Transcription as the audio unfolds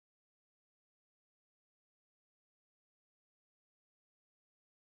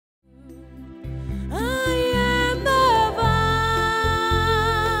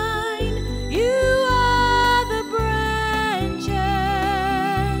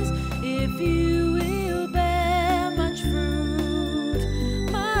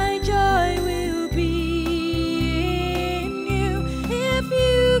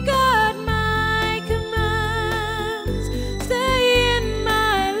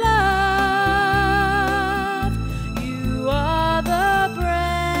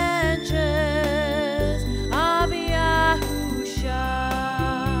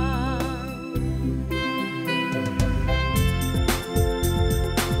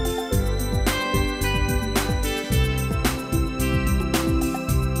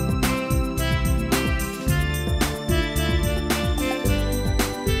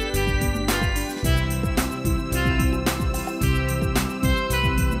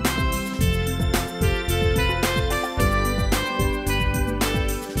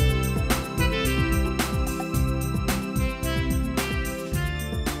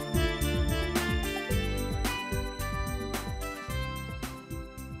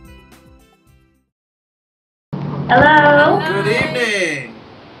Hello. Good evening.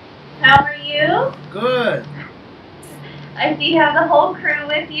 How are you? Good. I see you have the whole crew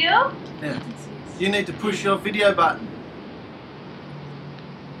with you. Yeah. You need to push your video button.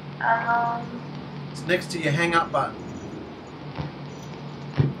 It's next to your hang up button.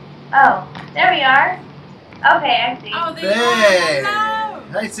 Oh, there we are. Okay, I see. Oh, There. Hello.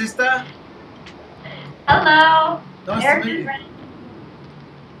 Hey, sister. Hello. Nice Eric to meet is you. ready.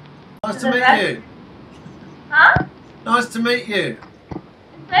 Nice Is to it meet that? you. Huh? Nice to meet you.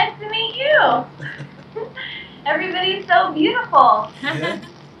 It's nice to meet you. Everybody's so beautiful. Yeah.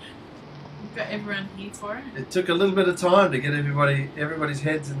 We've got everyone here for it. It took a little bit of time to get everybody's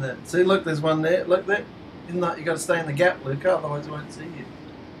heads in there. See, look, there's one there. Look there. Isn't that you got to stay in the gap, Luca? Otherwise, I won't see you.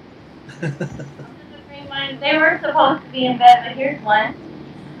 They were supposed to be in bed, but here's one.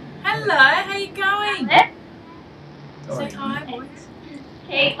 Hello, how you going? Say hi, boys.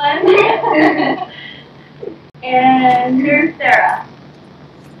 Caitlin. And here's Sarah.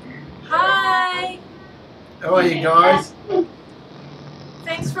 Hi. How are you guys?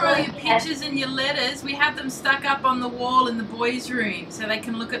 Thanks for all your pictures and your letters. We have them stuck up on the wall in the boys' room so they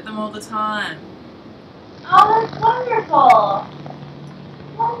can look at them all the time. Oh, that's wonderful.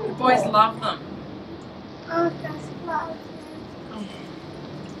 The boys love them. Oh, that's lovely.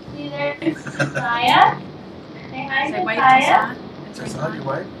 See, there's Maya. Say hi to Say wave to Maya. Just hug your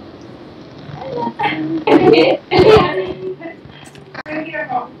way. You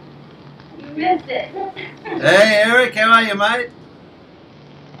missed it. Hey, Eric, how are you, mate?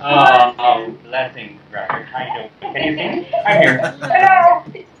 Oh, blessings, brother. How you doing? Can you see me? I'm here.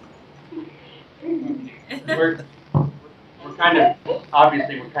 We're kind of,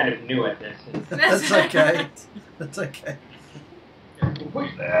 obviously we're kind of new at this. That's okay. That's okay. Push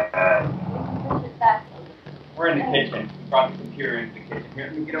that. We're in the kitchen. We brought the computer into the kitchen. Here,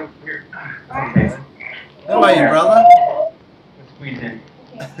 let me get over here. Okay. How are you, brother? Let's squeeze in.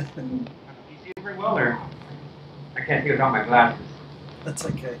 You see it very well, or? I can't see without my glasses. That's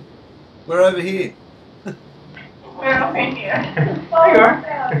okay. We're over here. We're over here. There you are.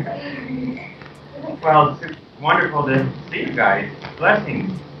 Well, it's wonderful to see you guys.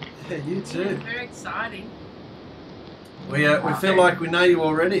 Blessings. Yeah, you too. Very exciting. We feel like we know you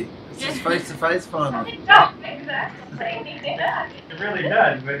already. It's just face to face finally. It really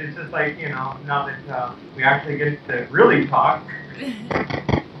does, but it's just like, you know, now that we actually get to really talk.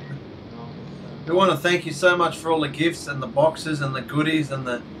 We want to thank you so much for all the gifts and the boxes and the goodies, and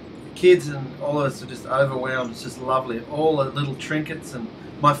the kids and all of us are just overwhelmed. It's just lovely. All the little trinkets, and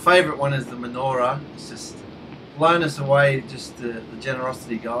my favourite one is the menorah. It's just blown us away, just the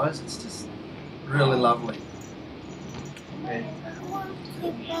generosity, guys. It's just really lovely. Okay. I want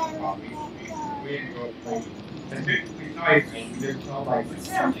to go.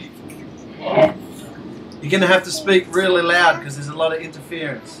 You're going to have to speak really loud because there's a lot of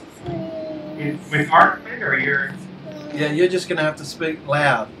interference. With Mark or you're Yeah, you're just going to have to speak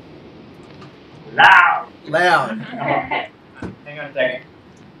loud. loud. Loud. Hang on a second.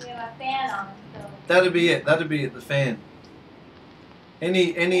 We have a fan on, so. That'd be it. That'd be it. The fan.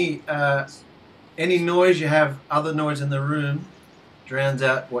 Any noise you have, other noise in the room, drowns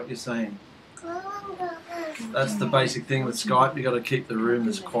out what you're saying. That's the basic thing with Skype. You got to keep the room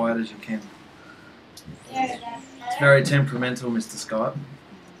as quiet as you can. It's very temperamental, Mr. Skype.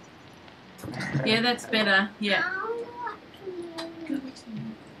 Yeah, that's better. Yeah.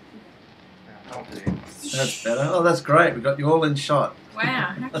 That's better. Oh, that's great. We got you all in shot.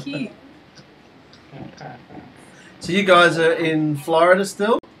 Wow, how cute. So you guys are in Florida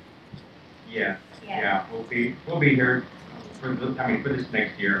still? Yeah, yeah. We'll be here for this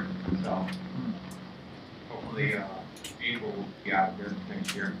next year. So hopefully April will be out here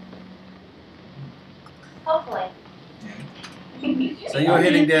next year. Hopefully. So you're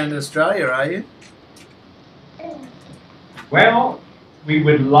heading down to Australia, are you? Well, we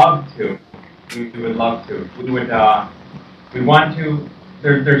would love to. We would love to. We would. We want to.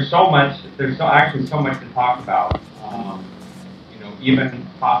 There's so much. There's actually so much to talk about. You know, even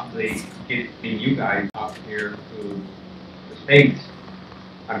possibly getting you guys out here to the States.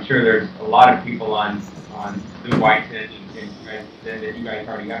 I'm sure there's a lot of people on Blue White and that you guys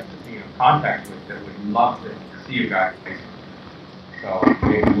already have contact with that would love to see you guys. So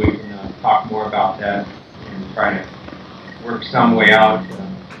maybe we can talk more about that and try to work some way out.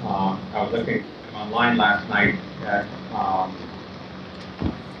 I was looking online last night at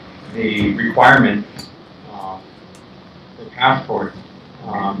the requirements for passports.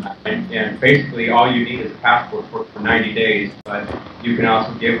 And basically all you need is a passport for 90 days, but you can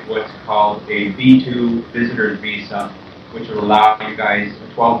also get what's called a B2 visitor's visa, which will allow you guys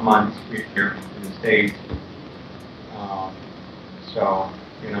 12 months here in the States. So,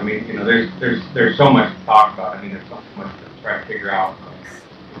 there's so much to talk about. I mean, there's so much to try to figure out.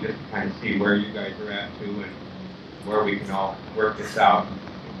 Just to kind of see where you guys are at too, and where we can all work this out, and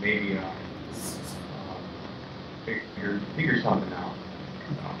maybe figure something out.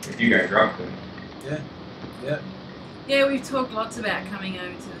 If you guys are up to it. Yeah, we've talked lots about coming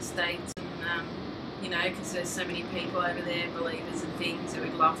over to the States, and because there's so many people over there, believers and things, that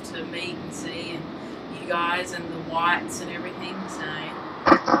we'd love to meet and see, and you guys and the whites and everything. So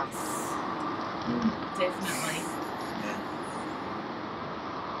definitely.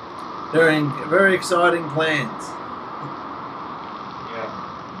 Very, very exciting plans.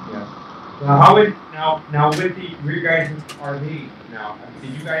 Yeah. Now, how is now with your guys' RV? Now,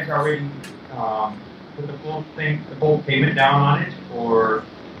 did you guys already put the full payment down on it, or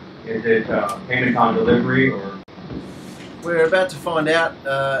is it payment on delivery, or? We're about to find out.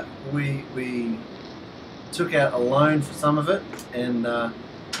 We took out a loan for some of it, and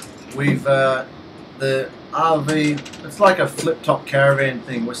we've the RV. It's like a flip-top caravan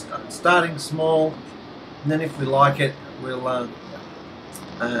thing. We're starting small, and then if we like it, we'll.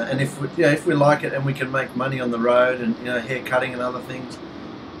 And if we like it and we can make money on the road and hair cutting and other things,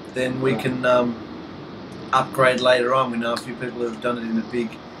 then we can upgrade later on. We know a few people who have done it in a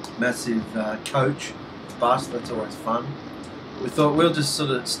big, massive coach bus. That's always fun. We thought we'll just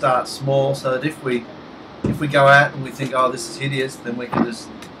sort of start small, so that if we go out and we think, oh, this is hideous, then we can just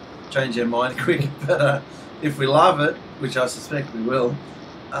change our mind quick. But if we love it, which I suspect we will,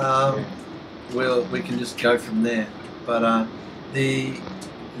 we can just go from there. But you'd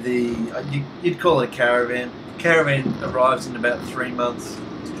call it a caravan. Caravan arrives in about 3 months.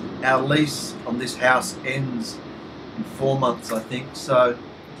 Our lease on this house ends in 4 months, I think. So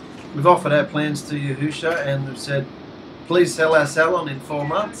we've offered our plans to Yahusha, and we've said, please sell our salon in 4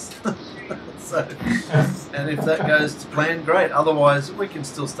 months. And if that goes to plan, great. Otherwise, we can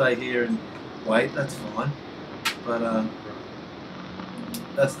still stay here and wait. That's fine. But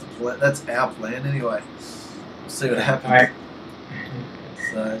that's our plan anyway. We'll see what happens.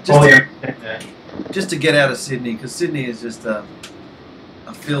 So just to get out of Sydney, because Sydney is just a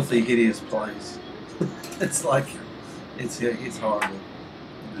filthy, hideous place. It's like it's horrible.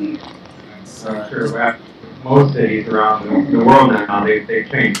 So, I'm sure most cities around the world now they've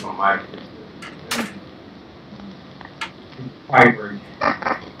changed so much. It's vibrant.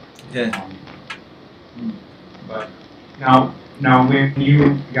 Yeah. But now when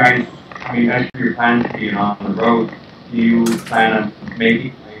you guys, as for your plans to be on the road, do you plan on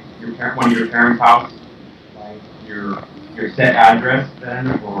making one of your parents' house your set address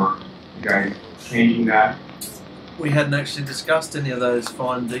then, or you guys changing that? We hadn't actually discussed any of those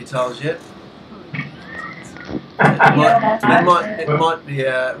fine details yet. It might be.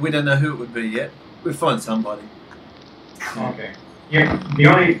 We don't know who it would be yet. We'll find somebody. Okay. Yeah. The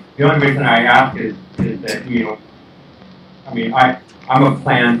only reason I ask is that I'm a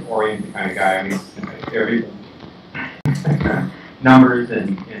plan-oriented kind of guy. Everything. Numbers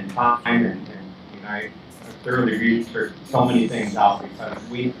and time and I thoroughly researched so many things out because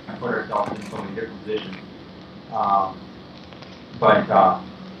we put ourselves in so many different positions.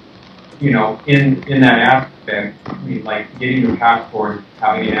 In that aspect, like getting your passport,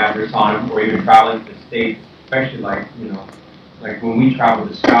 having an address on it, or even traveling to the States, especially like when we travel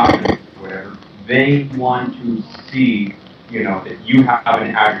to Scotland or whatever, they want to see, that you have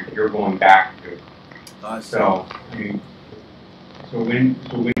an address that you're going back to. So when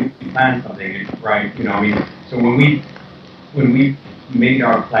we plan something, right? So when we made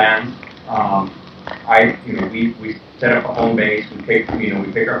our plans, we set up a home base. We pick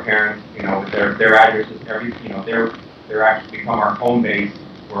our parents. Their addresses. They're actually become our home base,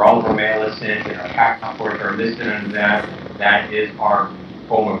 where all of our mail is sent and our passports are listed under that. That is our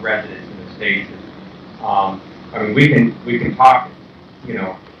home of residence in the States. We can talk, in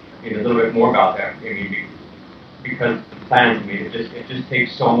a little bit more about that. Because the plans, it just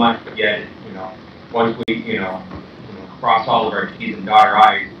takes so much to get it, once we, cross all of our T's and dot our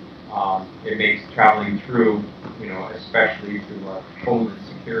I's, it makes traveling through, especially through Homeland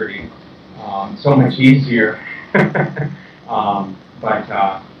Security, so much easier.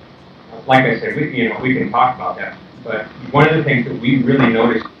 Like I said, we can talk about that. But one of the things that we really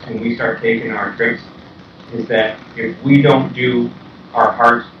noticed when we start taking our trips is that if we don't do our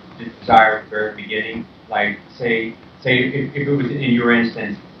heart's desire at the very beginning, like say if it was in your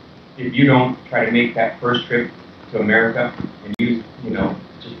instance, if you don't try to make that first trip to America and use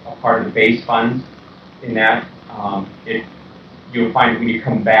just a part of the base funds in that, you'll find when you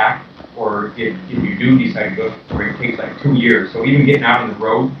come back, or if you do decide to go, it takes like 2 years. So even getting out on the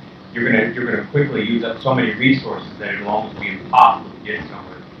road you're gonna quickly use up so many resources that it'll almost be impossible to get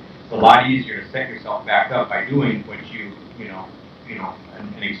somewhere. It's a lot easier to set yourself back up by doing what you know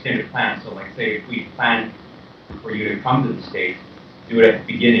an extended plan. So like say if we plan for you to come to the States, do it at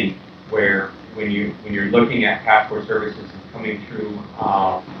the beginning where when you're looking at passport services and coming through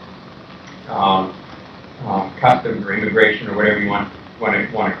customs or immigration or whatever you want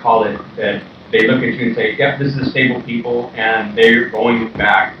to call it, that they look at you and say, yep, this is a stable people and they're going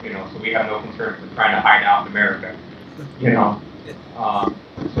back, so we have no concerns with trying to hide out in America,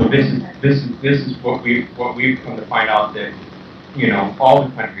 So this is what we've come to find out, that all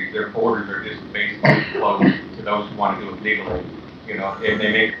the countries, their borders are just basically closed to those who want to do it legally. They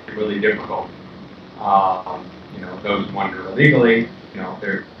make it really difficult. Those who want to do it illegally,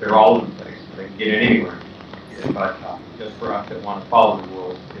 they're all over the place, so they can get in anywhere. But just for us that want to follow the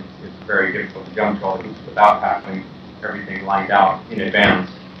rules, it's very difficult to jump to all the hoops without having everything lined out in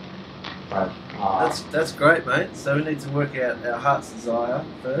advance. But that's great, mate. So we need to work out our heart's desire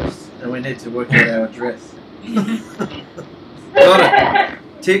first, and we need to work out our address. Got it.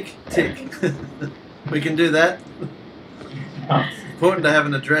 Tick, tick. We can do that. It's important to have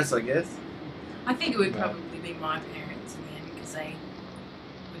an address, I guess. I think it would probably be my parents in the end, because they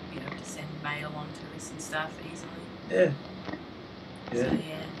would be able to send mail on to us and stuff easily. Yeah. Yeah. So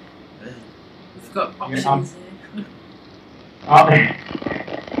yeah. We've got options there.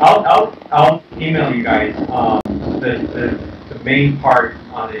 I'll email you guys the main part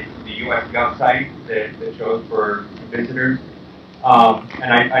on the U.S. Gov site that shows for visitors.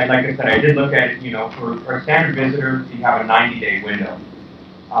 And I like I said, I did look at it. For a standard visitor, you have a 90-day window.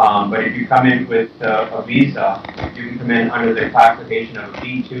 But if you come in with a visa, you can come in under the classification of a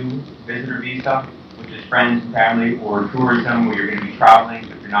B2 visitor visa, which is friends and family, or tourism, where you're going to be traveling,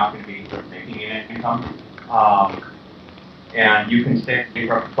 but you're not going to be making an income. And you can stay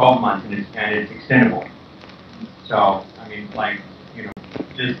for up to 12 months, and it's extendable. So, I mean,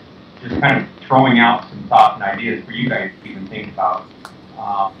 just kind of throwing out some thoughts and ideas for you guys to even think about.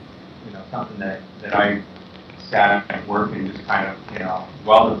 Something that I sat at work and just kind of,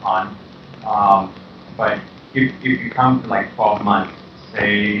 dwelled upon. But if you come for like 12 months,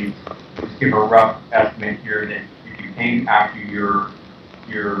 say, just give a rough estimate here that if you came after your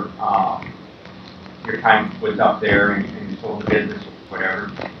time was up there and you sold the business or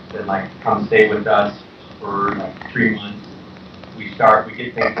whatever, then come stay with us for 3 months. We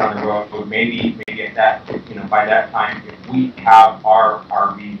get things on the road. Maybe at that, by that time, if we have our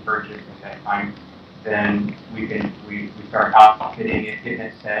RV purchased at that time, then we start outfitting it, getting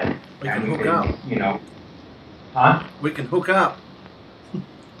it set. We can hook up. Huh? We can hook up.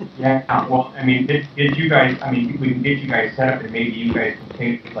 Yeah, well, I mean, get you guys, we can get you guys set up, and maybe you guys can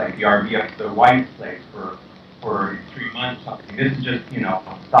take, the RV up to the wife's place for 3 months or something. This is just,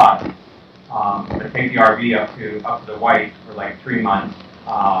 thought. But take the RV up to the wife for 3 months,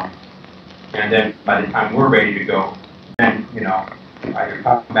 and then by the time we're ready to go, then, either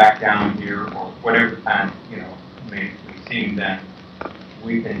come back down here or whatever the plan, may seem, then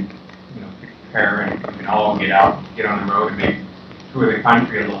we can, prepare and we can all get out, get on the road and maybe tour the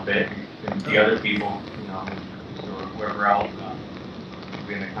country a little bit and see other people, or whoever else will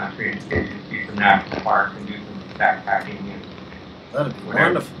be in the country, and see some national parks and do some backpacking. And that'd be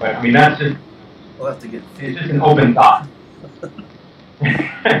whatever. wonderful. But that's just, we'll have to get fit. It's just an open thought.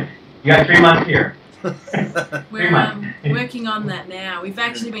 You got 3 months here. We're working on that now. We've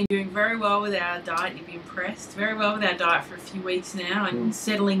actually been doing very well with our diet. You'd be impressed. Very well with our diet for a few weeks now, and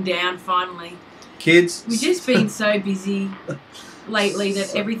settling down finally. Kids. We've just been so busy lately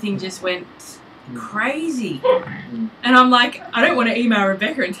that everything just went crazy. And I'm like, I don't want to email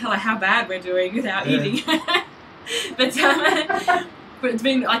Rebecca and tell her how bad we're doing without eating. But it's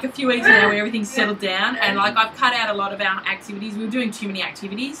been a few weeks now where everything's settled down, and I've cut out a lot of our activities. We were doing too many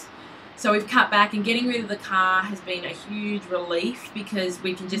activities. So we've cut back, and getting rid of the car has been a huge relief, because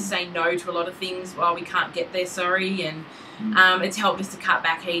we can just say no to a lot of things while we can't get there, and it's helped us to cut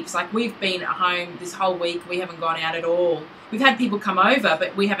back heaps. We've been at home this whole week, we haven't gone out at all. We've had people come over,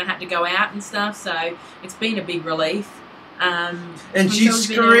 but we haven't had to go out and stuff, so it's been a big relief. And she's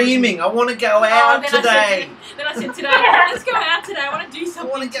screaming, I want to go out today. Then I said today, let's go out today. I want to do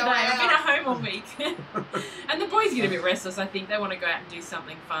something today. I've been at home all week. And the boys get a bit restless, I think. They want to go out and do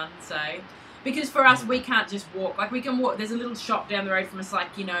something fun. So, because for us, we can't just walk. We can walk. There's a little shop down the road from us, where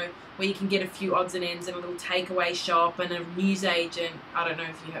you can get a few odds and ends, and a little takeaway shop, and a newsagent. I don't know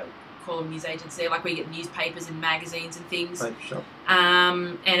if you call them newsagents there. We get newspapers and magazines and things. Paper shop.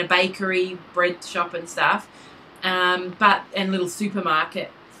 And a bakery, bread shop and stuff. And a little supermarket,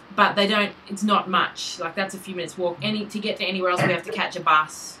 but they don't. It's not much. That's a few minutes walk. To get to anywhere else, we have to catch a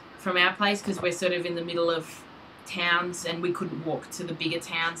bus from our place because we're sort of in the middle of towns and we couldn't walk to the bigger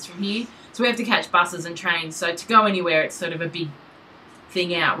towns from here. So we have to catch buses and trains. So to go anywhere, it's sort of a big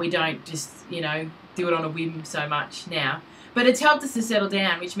thing out. We don't just, do it on a whim so much now. But it's helped us to settle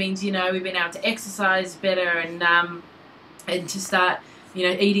down, which means, we've been able to exercise better and to start,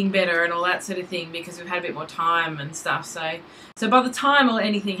 eating better and all that sort of thing because we've had a bit more time and stuff. So by the time or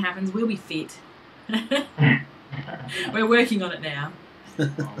anything happens, we'll be fit. We're working on it now.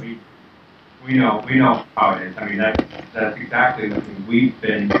 Well, we know how it is. I mean, that's exactly what we've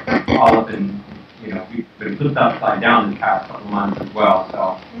been all up in. We've been flipped upside down the past couple of months as well.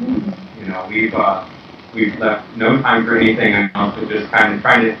 So, we've left no time for anything else, but just kind of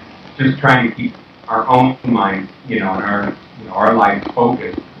trying to keep our own minds, and our lives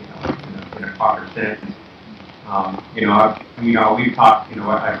focused, in a proper sense. We've talked.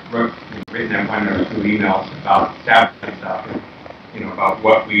 I've written at one or two emails about Sabbath and stuff, and about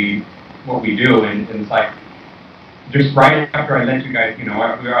what we do, and it's like just right after I let you guys, I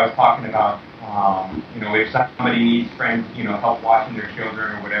was talking about, if somebody needs friends, help watching their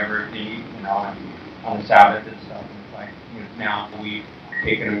children or whatever they need, on the Sabbath and stuff. And it's like, now we've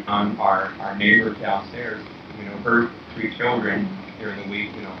taken on our neighbor downstairs, her 3 children during the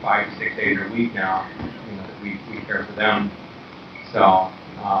week, 5 to 6 days a week now, that we care for them. So,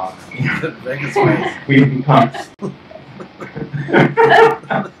 we've become.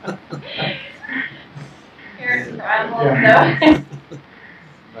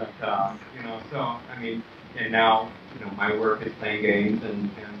 But, so, I mean, and now, my work is playing games, and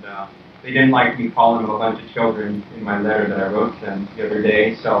they didn't like me calling them a bunch of children in my letter that I wrote to them the other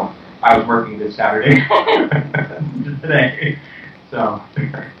day, so I was working this Saturday, today. So,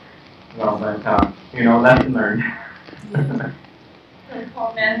 well, but, lesson learned. So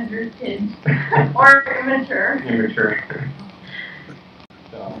call managers kids. Or immature. Immature.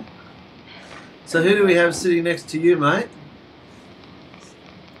 So who do we have sitting next to you, mate?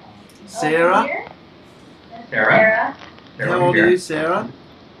 Sarah? Sarah. How old are you, Sarah?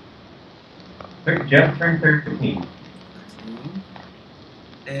 Just turned 13.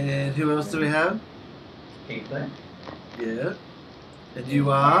 And who else do we have? Caitlin. Yeah. And you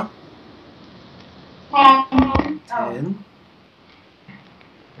are? 10.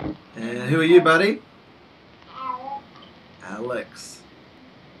 And who are you, buddy? Alex.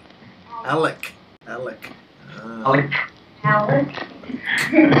 Alec.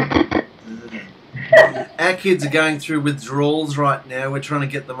 Our kids are going through withdrawals right now. We're trying to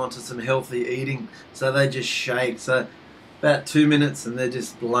get them onto some healthy eating, so they just shake. So about 2 minutes and they're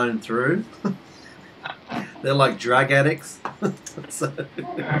just blown through. They're like drug addicts. so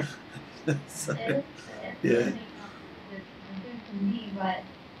yeah. But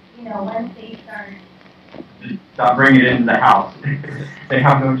once they stop bringing it into the house. They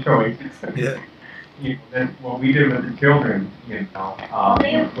have no choice. Yeah. That's what we did with the children, when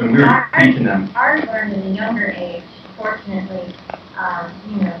we were teaching them. Ours learned at a younger age, fortunately.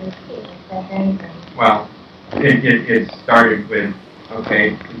 This kid said anything. Well, it started with,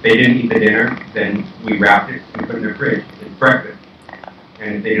 okay, if they didn't eat the dinner, then we wrapped it and put it in the fridge. It's breakfast.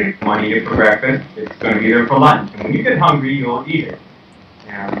 And if they didn't want to eat it for breakfast, it's going to be there for lunch. And when you get hungry, you'll eat it.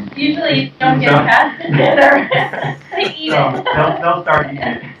 And usually you don't get past the dinner. They eat it. They'll start eating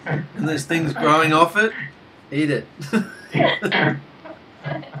it. And there's things growing off it. Eat it.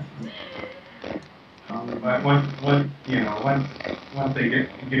 But once they get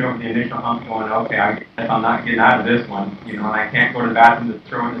over the initial hump, going, okay, I guess I'm not getting out of this one, and I can't go to the bathroom to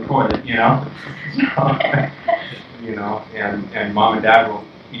throw in the toilet, so, and mom and dad will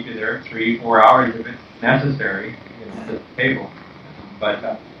keep you there 3-4 hours if it's necessary, at the table.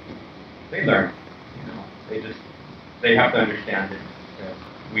 But they learn, they have to understand that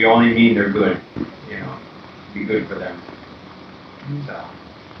we only mean they're good, be good for them. So,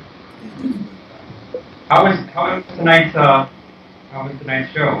 how was tonight's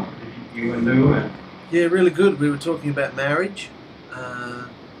show? You and Lou and Yeah, really good. We were talking about marriage.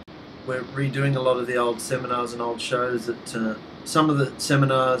 We're redoing a lot of the old seminars and old shows that some of the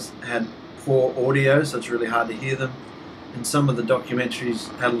seminars had poor audio, so it's really hard to hear them. And some of the documentaries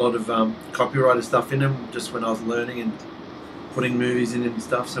had a lot of copyrighted stuff in them, just when I was learning and putting movies in and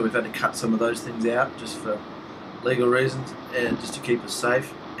stuff, so we've had to cut some of those things out just for legal reasons and just to keep us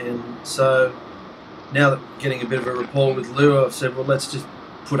safe. And so now that we're getting a bit of a rapport with Lou, I've said, well, let's just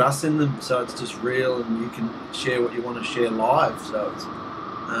put us in them so it's just real and you can share what you want to share live. So it's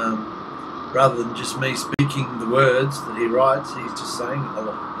rather than just me speaking the words that he writes, he's just saying a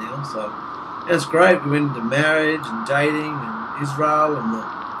lot now. So and it's great. We went into marriage and dating and Israel and the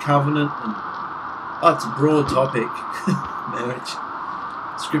covenant, and it's a broad topic, marriage.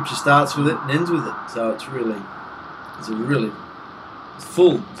 Scripture starts with it and ends with it. So it's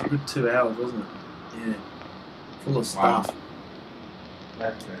full. It's a good 2 hours, wasn't it? Yeah, full of stuff. Wow.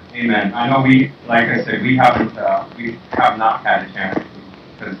 That's good. Amen. I know like I said, we have not had a chance to,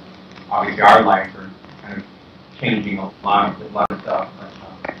 because obviously our lives are kind of changing a lot of stuff.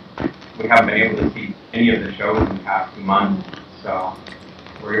 But we haven't been able to see any of the shows in the past 2 months. So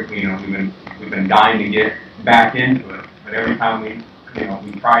we've been dying to get back into it. But every time we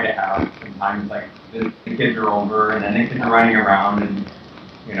try to have, sometimes like the kids are over and then the kids are running around and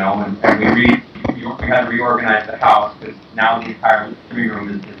we had to reorganize the house because now the entire living room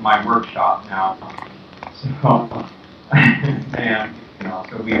is my workshop now. So and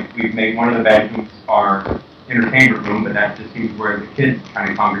so we've made one of the bedrooms our entertainment room, but that just seems where the kids kind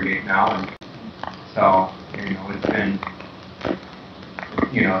of congregate now, and so it's been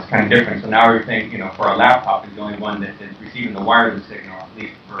it's kind of different. So now everything for our laptop is the only one that is receiving the wireless signal, at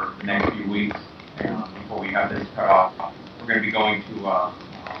least for the next few weeks before we have this cut off. We're going to be going to a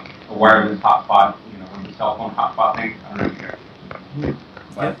wireless hotspot, one of the cell phone hotspot things. I don't know if you guys,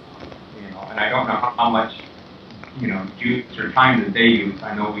 but and I don't know how much juice or time that they use.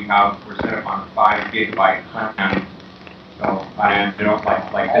 I know we're set up on a 5 gigabyte plan. So I don't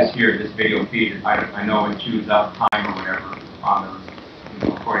like this video feed. I know it chews up time or whatever on the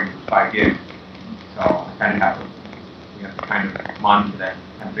according to 5 gigs. So I kind of have to kind of monitor that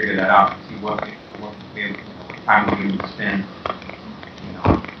and figure that out and see what time we need to spend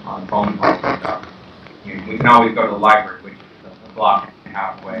on phone calls and stuff. We can always go to the library, which is a block and a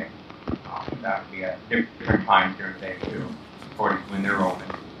half away. That would be at different times during the day too, according to when they're open.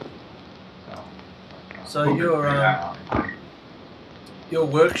 So your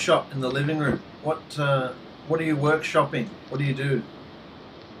workshop in the living room. What are you workshopping? What do you do?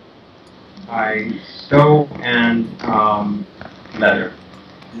 I sew and leather.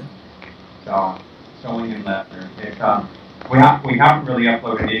 Yeah. So sewing and leather. We haven't really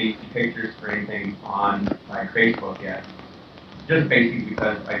uploaded any pictures or anything on Facebook yet. Just basically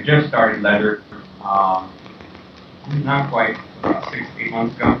because I just started leather, not quite, about 6 to 8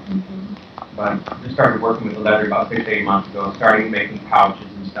 months ago. Mm-hmm. But just started working with the leather about 6 to 8 months ago, starting making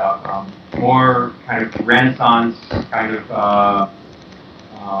pouches and stuff. More kind of Renaissance, kind of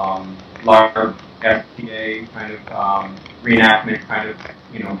large STA, kind of reenactment, kind of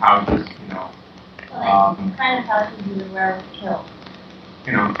pouches, kind of pouches you would wear with kilts.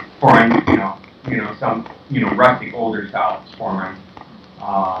 Foreign, some rustic older style foreign.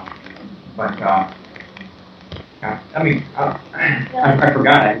 I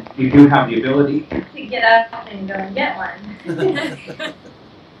forgot. We do have the ability to get up and go and get one.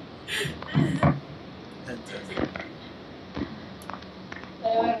 So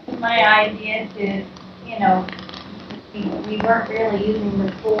it was my idea to, we weren't really using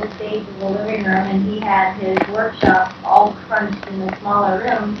the full stage of the living room, and he had his workshop all crunched in a smaller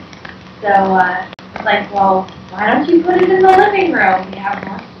room. So it's like, well, why don't you put it in the living room? We have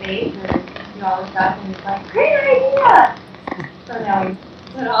more space and do all this stuff, and it's like, great idea! So now we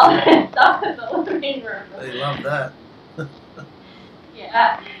put all that stuff in the living room. They love that.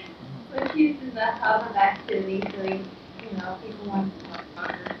 Yeah. Which uses a hub of activity, so people want to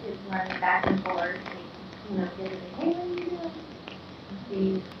talk, kids running back and forth, get it, hey, what are you doing?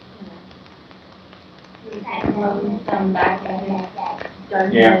 See, we kind of load them back in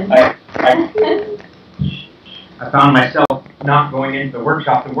dungeon. Yeah, I found myself not going into the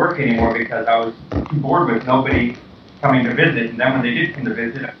workshop to work anymore because I was too bored with nobody coming to visit, and then when they did come to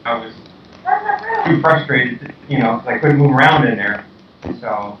visit, I was too frustrated, because I couldn't move around in there.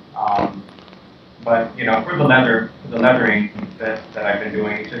 So, but for the leathering that I've been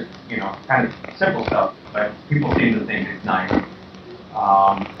doing, it's just kind of simple stuff, but people seem to think it's nice.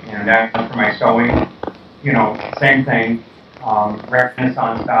 And as for my sewing, same thing,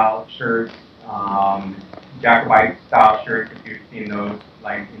 Renaissance style shirts, Jacobite style shirts, if you've seen those,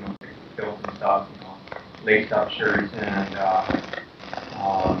 like quilts and stuff, laced up shirts, and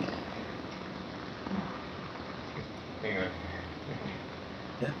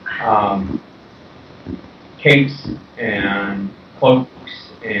capes and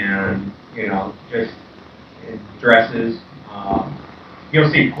cloaks and just dresses.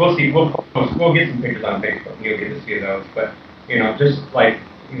 We'll get some pictures on Facebook and you'll get to see those. But just like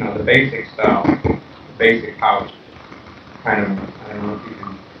the basic style, the basic pouch kind of. I don't know if you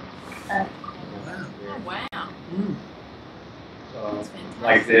can. Oh wow. So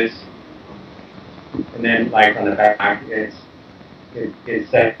like this, and then like on the back, it's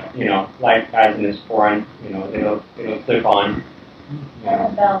set, like as in this foreign, it'll clip on,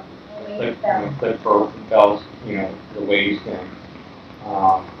 belt, clip for belts, the waist, and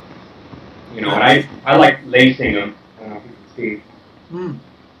You know, and I like lacing them. I don't know if you can see. Mm.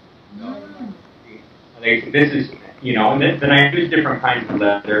 This is, you know, and then I use different kinds of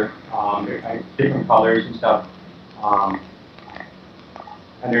leather, different colors and stuff.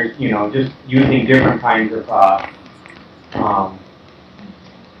 And there's, you know, just using different kinds of, well, I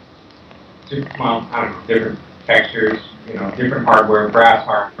don't know, different textures, you know, different hardware, brass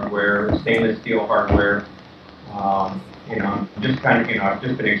hardware, stainless steel hardware. You know, just kind of, you know, I've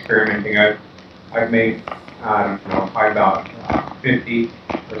just been experimenting. I've made, I don't know, probably about 50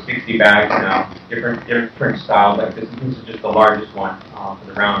 or 60 bags now, different styles. Like this is just the largest one for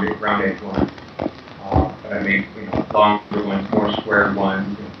the round edge one. But I make, you know, longer ones, more square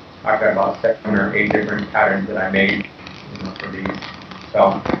ones. I've got about 7 or 8 different patterns that I made, you know, for these.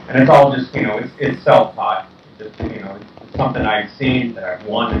 So, and it's all just, you know, it's self-taught. Just, you know, it's something I've seen that I've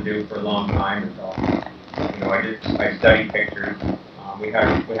wanted to do for a long time. And so, you know, I studied pictures. We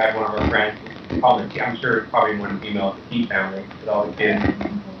had one of our friends, I'm sure it's probably one of the females, the Key family, with all the kids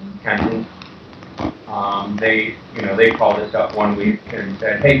in Kenton. They, you know, they called us up one week and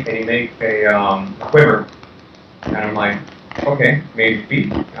said, "Hey, can you make a quiver?" And I'm like, "Okay, maybe."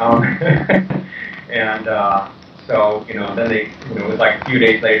 And so, you know, then they, you know, it was like a few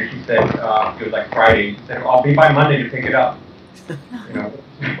days later. She said, it was like Friday. She said, "I'll be by Monday to pick it up." You know.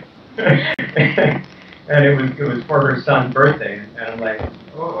 And it was for her son's birthday, and I'm like,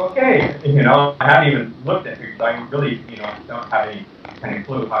 oh, okay, you know, I haven't even looked at it because I really, you know, don't have any kind of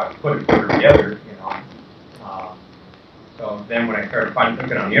clue how to put it together, you know. So then when I started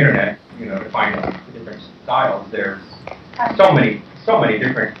looking on the internet, you know, to find out the different styles, there's so many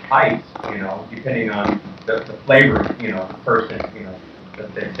different types, you know, depending on the flavor, you know, the person, you know,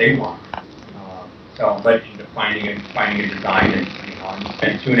 that they want. So, but you know, finding a design, and you know, and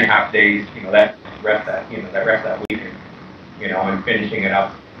spend 2.5 days, you know, that rest that weekend, you know, and finishing it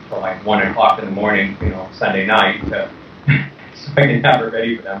up until like 1 o'clock in the morning, you know, Sunday night, so I can have it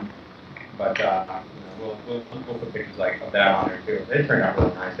ready for them. But you know, we'll put pictures like of that on there too. They turned out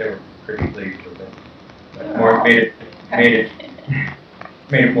really nice. They were pretty pleased with it. But more made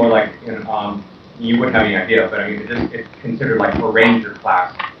it more like, you know, you wouldn't have any idea, but I mean, it's considered like a ranger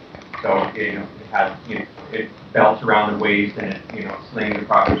class. So, you know, it has, you know, it belts around the waist and it, you know, slings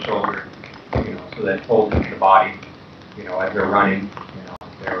across the shoulder, you know, so that it holds into the body, you know, as they're running, you know,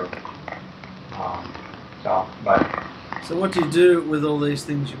 they're, So what do you do with all these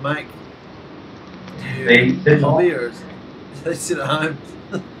things you make? They sit They sit at home.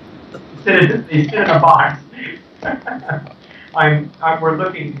 they sit in a box. We're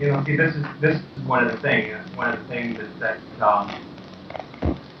looking, you know, see, this is one of the things is that,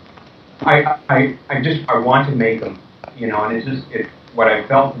 I want to make them, you know, and it's what I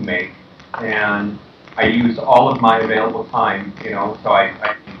felt to make, and I use all of my available time, you know, so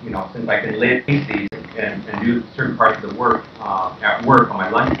I you know, since I can lace these and do certain parts of the work at work on my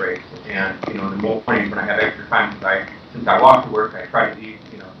lunch breaks, and you know, in the mornings when I have extra time, since I walk to work, I try to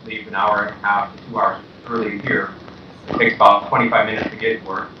leave an hour and a half to 2 hours early here. It takes about 25 minutes to get to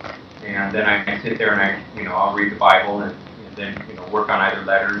work, and then I sit there and I'll read the Bible and then, you know, work on either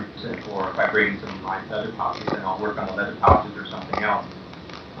letters, or if I bring some of my leather pouches, then I'll work on the leather pouches or something else.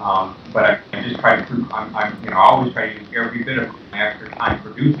 But I just try to, I always try to use every bit of my extra time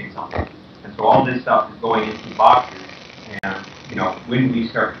producing something. And so all this stuff is going into boxes, and, you know, when we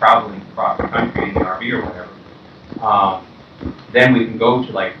start traveling across the country in the RV or whatever, then we can go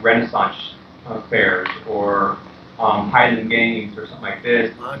to like Renaissance fairs or Highland Games or something like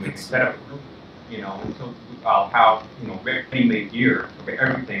this. And we can set up, you know, and so I'll have, you know, ready-made gear,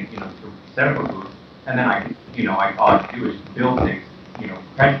 everything, you know, to set up a booth, and then I can, you know, all I have to do is build things, you know,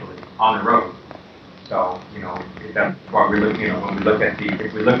 perpetually on the road. So, you know, that's why we look, you know, when we look at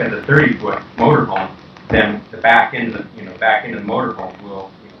if we look at the 30-foot motorhome, then the back end of the motorhome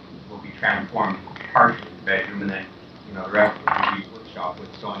will be transformed partially to bedroom, and then, you know, the rest of it will be workshop with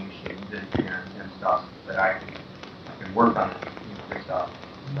sewing machines and stuff that I can work on, you know, this stuff.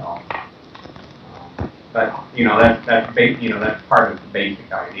 So. But you know, that's part of the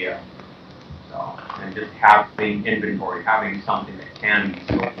basic idea. So, and just having inventory, having something that can be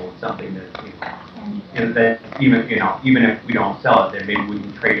sold, something that, you know, that even if we don't sell it, then maybe we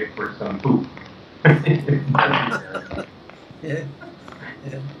can trade it for some food. Yeah.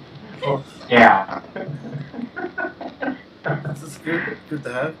 Oh, yeah. That's good. Good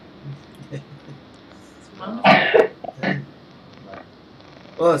to have. It's wonderful.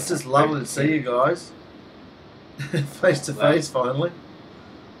 Well, it's just lovely to see you guys. Face to face, finally.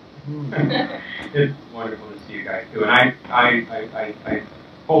 It's wonderful to see you guys too, and I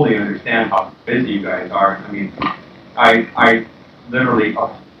fully understand how busy you guys are. I mean, literally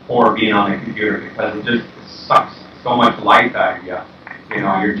abhor being on the computer because it just sucks so much life out of you. You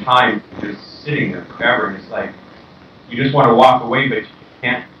know, your time is just sitting there forever, and it's like you just want to walk away, but you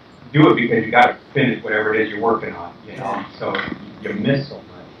can't do it because you got to finish whatever it is you're working on. You know, so you miss so much.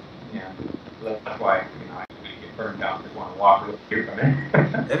 Yeah, so that's why I get burned out. Just want to walk away from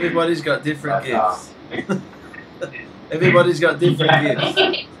it. Everybody's got different gifts. Everybody's got different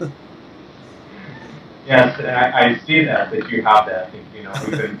gifts. Yes, and I see that you have that. You know,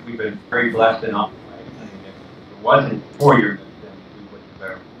 we've been very blessed and honored. Right? I mean, if it wasn't for your gift, then we wouldn't have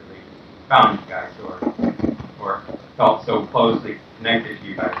ever really found you guys or felt so closely connected to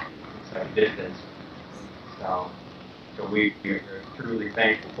you guys in such a distance. So we are truly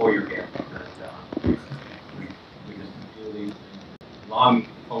thankful for your gift. And, we just really long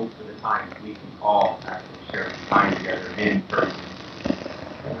hope for the time that we can all actually share time together in person.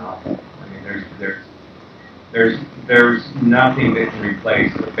 You know, I mean, there's nothing that can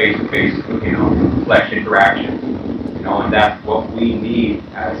replace the face-to-face, you know, flesh interaction. You know, and that's what we need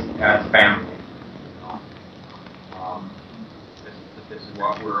as family. You know, this is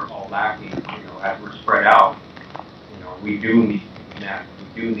what we're all lacking. You know, as we're spread out. You know, we do need to connect.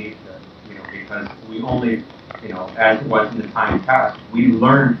 We do need to, you know, because we only, you know, as it was in the time past, we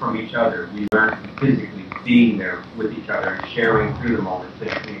learned from each other. We learned from physically being there with each other and sharing through the moments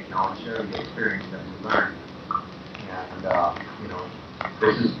that, you know, and sharing the experience that we learned. And, you know,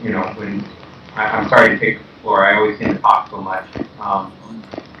 this is, you know, when, I'm sorry to take the floor, I always seem to talk so much.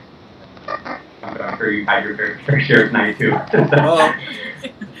 But I'm sure you had your fair share tonight, too.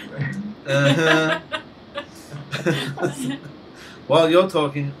 While you're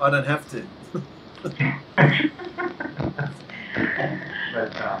talking, I don't have to.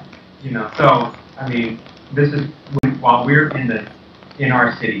 But, you know, so, I mean, this is, while we're in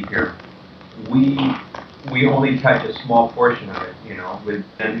our city here, we only touch a small portion of it, you know,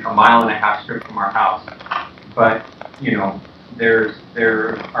 within a mile-and-a-half strip from our house. But, you know, there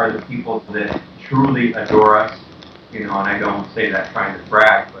are the people that truly adore us, you know, and I don't say that trying to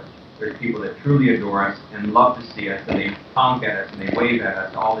brag, but there's people that truly adore us and love to see us, and they honk at us and they wave at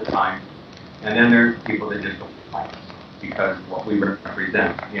us all the time. And then there's people that just don't like us because what we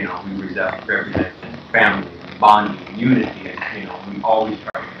represent, you know, we represent family and bonding and unity, and, you know, we always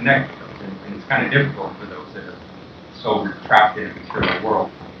try to connect with those. And it's kind of difficult for those that are so trapped in a material world.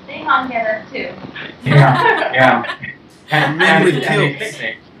 They honk at us too. Yeah, yeah. And men with kilts.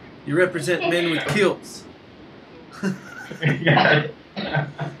 You represent men with kilts. Yeah.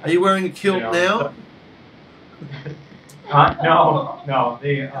 Are you wearing a kilt now? No.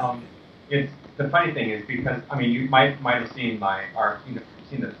 It's the funny thing is because I mean you might have seen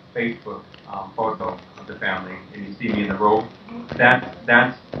seen the Facebook photo of the family, and you see me in the robe.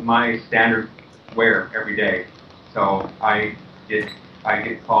 That's my standard wear every day. So I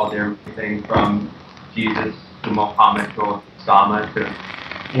get called everything from Jesus to Muhammad to Osama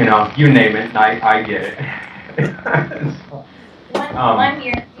to, you know, you name it, and I get it. So, one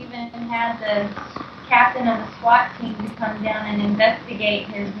year, Stephen had the captain of the SWAT team to come down and investigate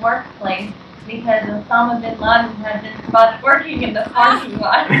his workplace because Osama bin Laden had been spotted working in the parking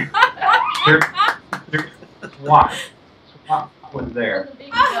lot. SWAT was there. With a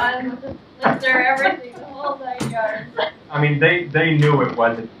big gun, with a blister, everything, the whole 9 yards. I mean, they knew it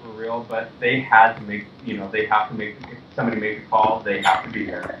wasn't for real, but they had to make, you know, they have to make, if somebody makes a call, they have to be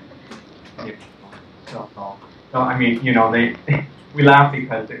there. You know, so I mean, you know, we laughed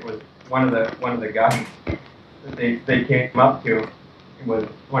because it was one of the guys that they came up to. It was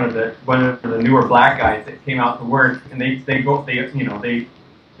one of the newer black guys that came out to work, and they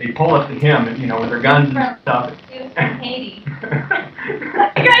pull up to him, and, you know, with their guns and stuff. He was from Haiti.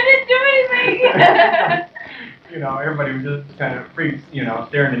 Like, I didn't do anything. You know, everybody was just kind of freaked, you know,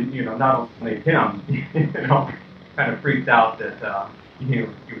 staring at, you know, not only him, you know, kind of freaked out that he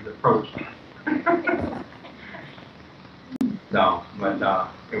was approached. So, but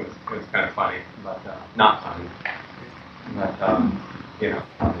it was kind of funny, but not funny. But you know,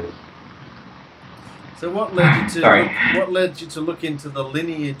 it is. So what led you to Sorry. what led you to look into the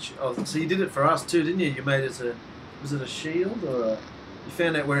lineage of? So you did it for us too, didn't you? You made us was it a shield or you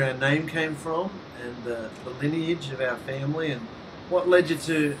found out where our name came from and the lineage of our family, and what led you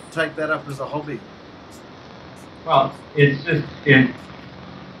to take that up as a hobby? Well, it's just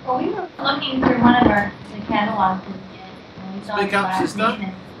Well, we were looking through one of the catalogs and we saw Speak up, last sister.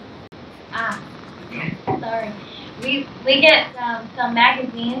 name and, sorry. We get some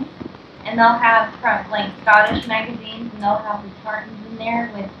magazines, and they'll have like Scottish magazines, and they'll have the tartans in there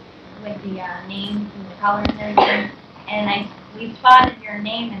with the names and the colors and everything. And we spotted your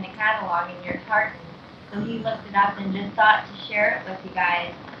name in the catalog in your tartan, So he looked it up and just thought to share it with you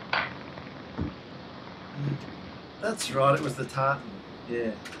guys. That's right, it was the tartan.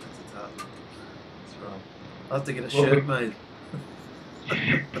 Yeah, that's a tartan. That's right. I'll have to get a shirt made.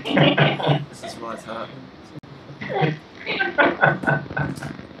 This is my tartan.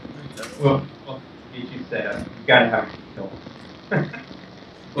 Well, you said you gotta have it. What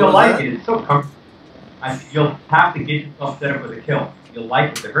You'll was like that? it. It's so comfortable. You'll have to get yourself set up with a kilt. You'll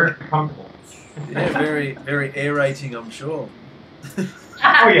like it. They're very comfortable. Yeah, very, very aerating, I'm sure.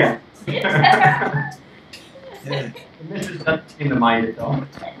 Oh yeah. Yeah, The missus doesn't seem to mind it though.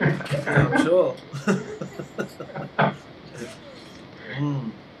 I'm sure. Fantastic.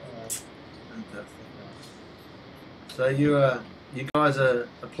 So you guys are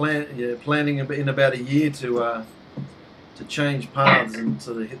planning in about a year to change paths and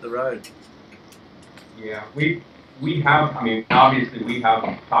sort of hit the road. Yeah, we have. I mean, obviously we have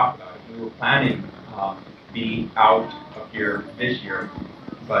talked about it. We were planning to be out of here this year,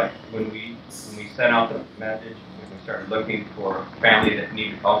 but when we sent out the message, when we started looking for family that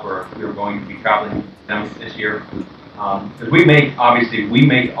needed help, or we were going to be traveling with them this year, because we make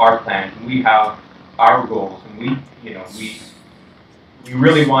our plans and we have our goals, and we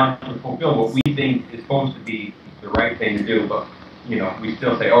really want to fulfill what we think is supposed to be the right thing to do, but we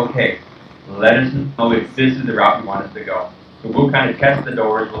still say, okay, let us know if this is the route you want us to go. So we'll kind of test the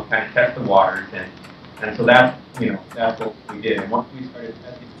doors, we'll kind of test the waters, and so that's what we did. And once we started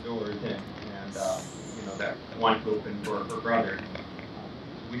testing the doors and that one open for her brother,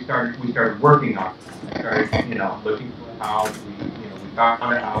 we started working on it. I started looking for a house. We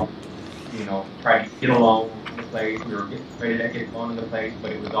found a house. Tried to get a loan in the place. We were ready to get a loan in the place,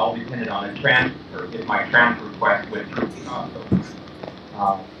 but it was all dependent on a transfer. If my transfer request went through the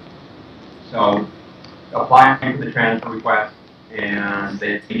hospital. So applying for the transfer request, and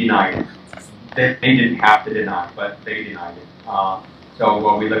they denied it. They didn't have to deny it, but they denied it.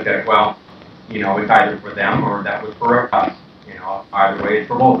 So we looked at it, well, it's either for them or that was for us. Either way, it's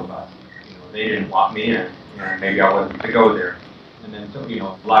for both of us. They didn't want me in, and maybe I wasn't to go there. And then, so,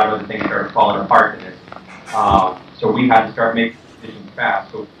 a lot of other things started falling apart in it. So we had to start making decisions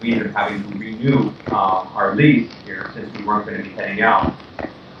fast. So we ended up having to renew our lease here since we weren't going to be heading out.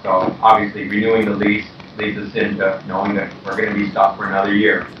 So obviously renewing the lease leads us into knowing that we're going to be stuck for another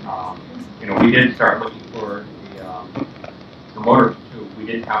year. We did start looking for the motor too. We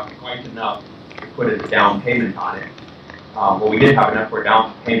didn't have quite enough to put as a down payment on it. Well, we did have enough for a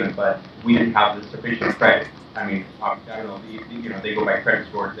down payment, but we didn't have the sufficient credit. I mean, I don't know, they go by credit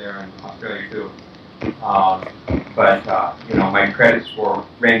scores there in Australia too. But my credit score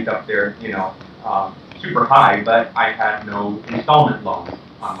ranked up there, super high, but I had no installment loans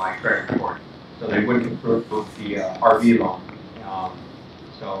on my credit score, so they wouldn't approve the RV loan.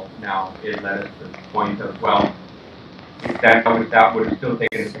 So now it led us to the point of, well, that would have still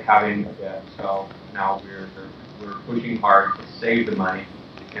taken us to having a debt. So now we're pushing hard to save the money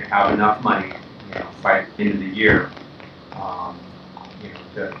and have enough money, by the end of the year,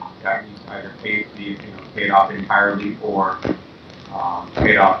 to at least either pay it off entirely or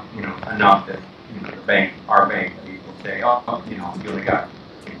pay it off, enough that our bank will say, oh, you only got a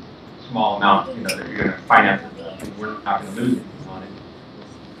small amount, that you're going to finance it, and we're not going to lose it on it.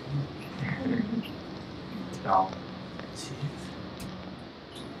 So.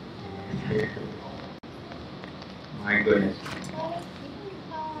 My goodness.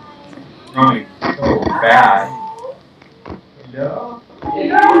 Running so bad. Hello?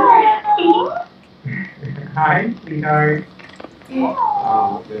 Hi, sweetheart.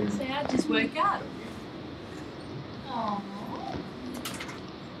 Oh, goodness. See, I just woke up.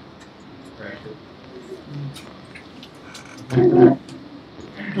 Precious.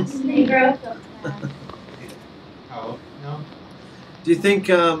 They grow so fast. How old? No? Do you think,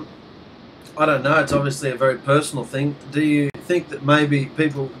 I don't know, it's obviously a very personal thing. Do you think that maybe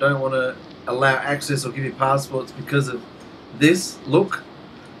people don't want to allow access or give you passports because of this look?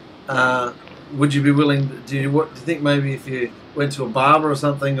 Would you be willing to do you think maybe if you went to a barber or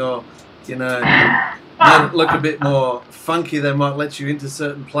something, or made it look a bit more funky, they might let you into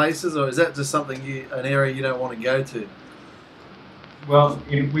certain places, or is that just something an area you don't want to go to? Well,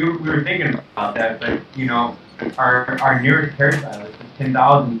 we were thinking about that, but our nearest hairstylist is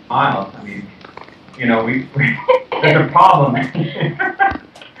 10,000 miles. I mean, there's a problem.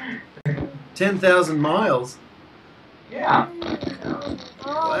 10,000 miles? Yeah.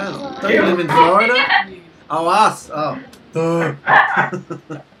 Wow. Don't you live in Florida? Oh, us. Oh.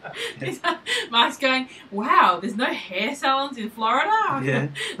 Mike's going, wow, there's no hair salons in Florida? Yeah.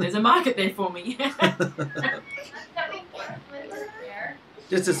 There's a market there for me.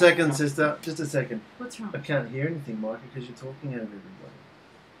 Just a second, sister. Just a second. What's wrong? I can't hear anything, Micah, because you're talking over everybody.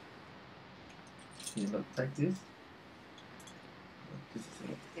 Can you not take this? Just a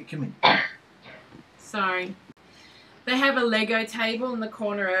second. Hey, come in. Sorry. They have a Lego table in the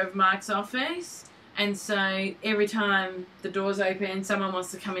corner of Mark's office, and so every time the door's open, someone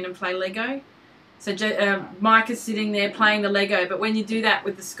wants to come in and play Lego. So Mike is sitting there playing the Lego, but when you do that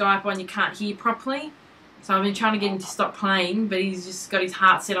with the Skype on, you can't hear properly. So I've been trying to get him to stop playing, but he's just got his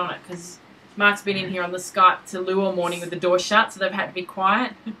heart set on it because Mark's been in here on the Skype to Lou all morning with the door shut, so they've had to be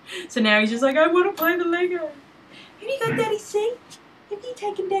quiet. So now he's just like, I want to play the Lego. Have you got Daddy's seat? Have you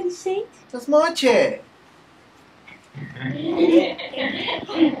taken Daddy's seat? That's my chair. Yeah,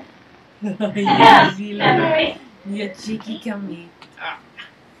 you're cheeky, come here.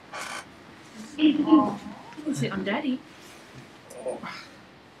 You can sit on Daddy.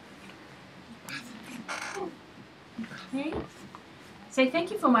 Hey, say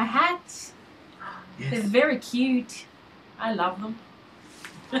thank you for my hats. Yes. They're very cute. I love them.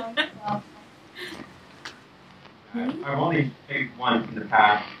 I've only picked one in the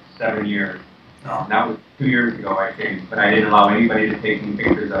past 7 years. That was 2 years ago, I think, but I didn't allow anybody to take any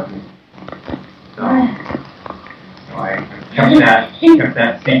pictures of me. So I kept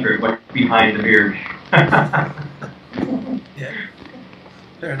that secret. What's behind the beard? Yeah.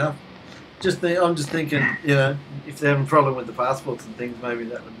 Fair enough. I'm just thinking, you know, if they're having a problem with the passports and things, maybe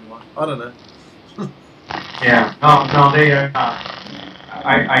that would be one. I don't know. Yeah. No, they.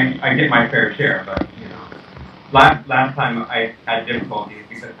 I get my fair share, but you know, last time I had difficulties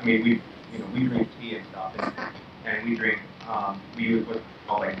because I mean we drink tea and stuff, and we drink we use what's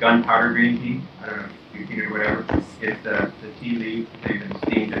called like gunpowder green tea. I don't know if you've seen it or whatever. It's the tea leaves. They've been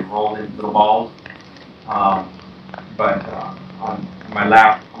steamed and rolled into little balls. But on my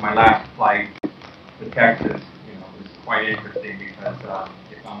last flight to Texas, you know, it was quite interesting because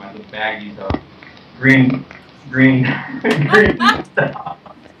they found my little baggies of green stuff.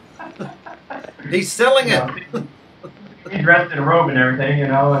 He's selling it. He's dressed in a robe and everything, you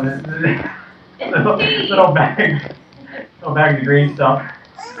know, and little bags of green stuff.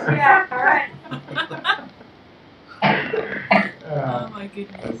 Yeah, all right. Oh my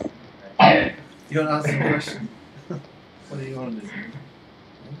goodness. You want to ask a question? What do you want to do?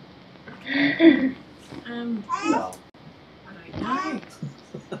 I don't know.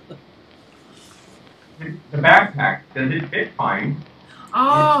 The backpack, does it fit fine?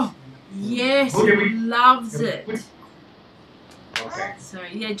 Oh, yes, Who did he we- loves it. Okay. So,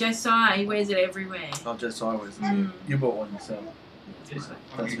 yeah, Josiah, he wears it everywhere. Oh, just I was. Mm. You bought one yourself. That's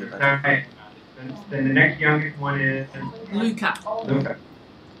Okay. good. Alright. Then the next youngest one is Luca, Luca.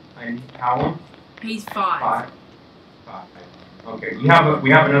 And how old? he's 5. 5. Okay. We have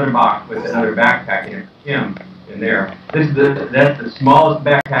another box with another backpack in him in there. That's the smallest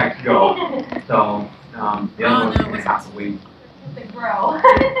backpack to go. So the other one's going to have to wait. To grow.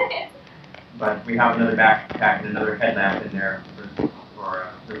 But we have another backpack and another headlamp in there for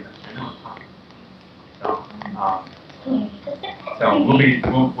so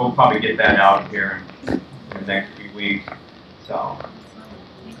we'll probably get that out here in the next few weeks. So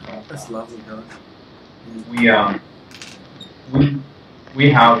That's lovely, guys.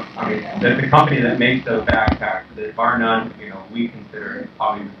 we have, I mean, the company that makes those backpacks, that bar none, you know, we consider it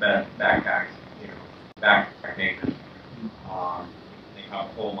probably the best backpacks, you know, backpack makers. They have a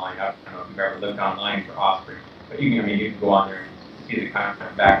whole line up. I don't know if you've ever looked online for Osprey, but you can go on there and see the kind of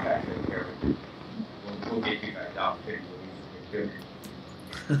backpacks in here. We'll get you guys out too.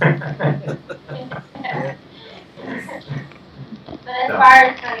 But as far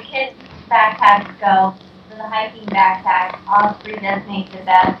as for the kids' backpacks go, for the hiking backpack, Osprey does make the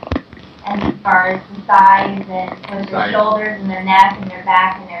best. And as far as the size and with their shoulders and their neck and their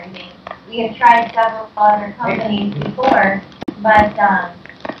back and everything, we have tried several other companies before, but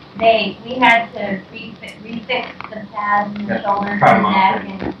we had to refix the pads and the shoulders and the neck,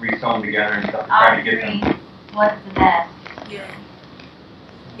 and resew them together and stuff to try to get them. Osprey was the best. Yeah.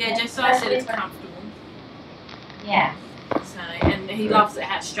 Yeah, Josiah said it's comfortable. Yeah. So, and he loves it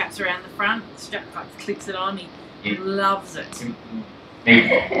how it straps around the front. The strap like clicks it on. He loves it.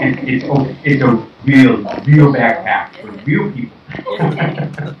 It's a real backpack for real people.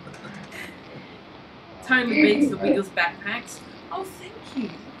 Totally beats the Wiggles backpacks. Oh, thank you.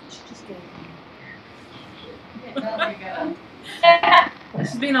 She just gave me.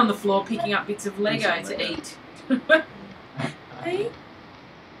 She's been on the floor picking up bits of Lego to eat. Hey.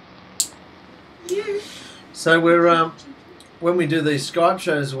 You. So we're when we do these Skype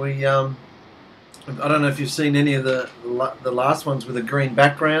shows, we I don't know if you've seen any of the last ones with the green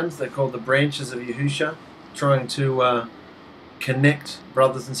backgrounds. They're called the branches of Yahusha, trying to connect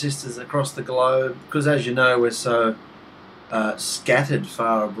brothers and sisters across the globe, because as you know, we're so scattered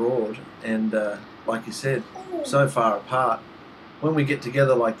far abroad, and like you said, so far apart. When we get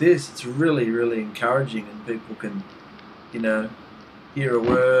together like this, it's really, really encouraging, and people can, you know, hear a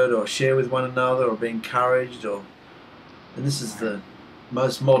word or share with one another or be encouraged. And this is the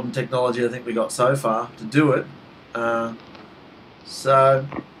most modern technology I think we got so far to do it. So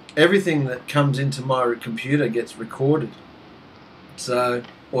everything that comes into my computer gets recorded, so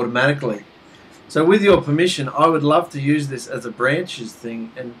automatically. So with your permission, I would love to use this as a branches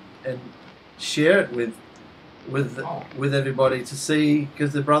thing and share it with everybody to see,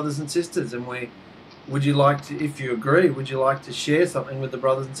 because they're brothers and sisters, and would you like to, if you agree, would you like to share something with the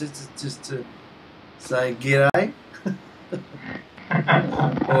brothers and sisters, just to say g'day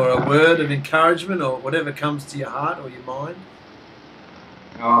or a word of encouragement or whatever comes to your heart or your mind?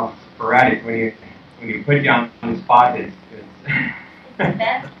 Oh, sporadic. When you put you on the spot, it's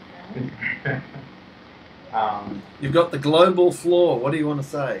You've got the global floor. What do you want to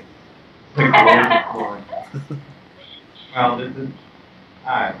say? the global floor. Well, this is,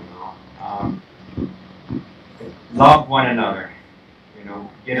 I don't know. Love one another. You know,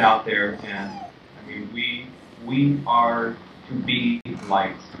 get out there, and I mean, we are to be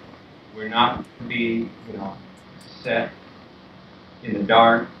lights. We're not to be, you know, set in the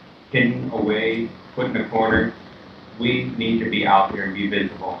dark, hidden away, put in a corner. We need to be out there and be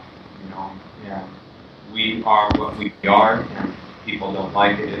visible, you know. And we are what we are, and people don't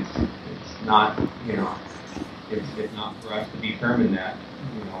like it. It's not, you know, it's not for us to determine that.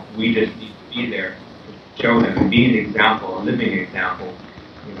 You know, we just need to be there to show them and be an example, a living example,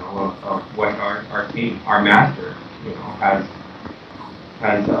 you know, of what our King, our Master, you know, has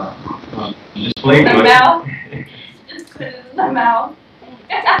displayed The to us. mouth. Just put it in the mouth.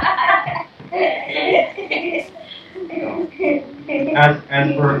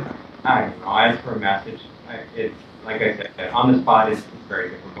 As for, I don't know, as for a message, it's like I said, on the spot it's very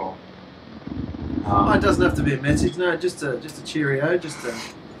difficult. It doesn't have to be a message, no, just a cheerio, just a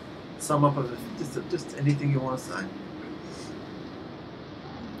sum up of it, just anything you want to say.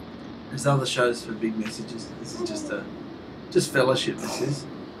 There's other shows for big messages. This is just fellowship. This is.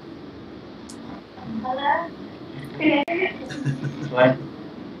 Hello. Bless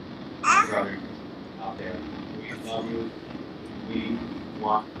brothers out there. We love you. We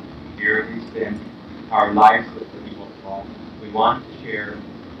want to hear you spend our lives with the people of God. We want to share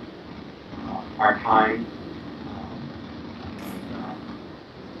our time.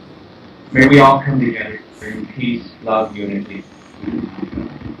 May we all come together in peace, love, unity.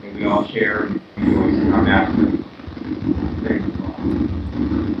 May we all share and rejoice in our Master. Thank you, Lord.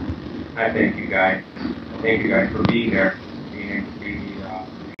 I thank you guys. Thank you guys for being there, being able to be the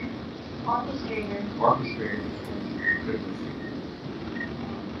orchestrators,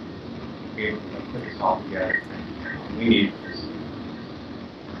 be able to put this all together. We need this.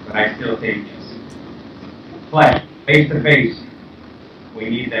 But I still think it's flesh, face to face. We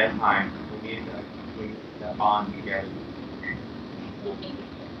need that time. We need that bond together.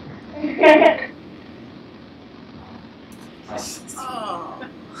 Oh.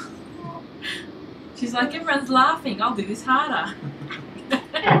 She's like, everyone's laughing. I'll do this harder.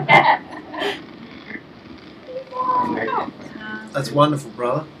 That's wonderful,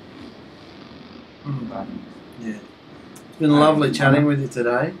 brother. Yeah. It's been lovely chatting with you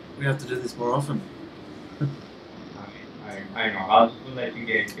today. We have to do this more often. I know. We'll let you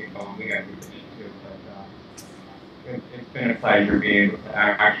guys get going. We got to do this too. But it's been a pleasure being able to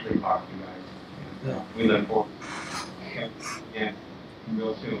actually talk to you guys. And, we look forward to it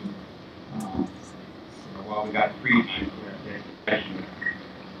real soon. Well, we got 3 times for this session.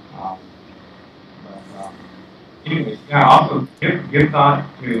 Anyways, yeah. Also, give thought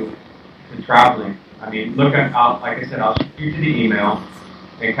to traveling. I mean, look at like I said, I'll shoot you the email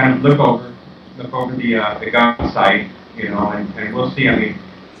and kind of look over the GOV site, you know, and we'll see. I mean,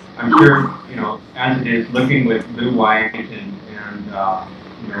 I'm sure, you know, as it is, looking with Lou White and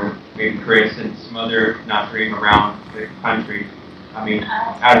you know, maybe Chris and some other Nazarene around the country. I mean,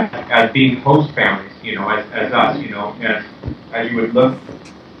 as being host families, you know, as us, you know, as you would look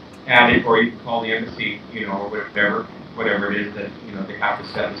at it, or you can call the embassy, you know, or whatever it is that, you know, they have to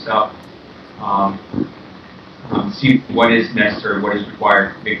set this up. See what is necessary, what is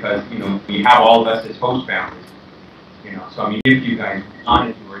required, because, you know, we have all of us as host families, you know. So I mean, if you guys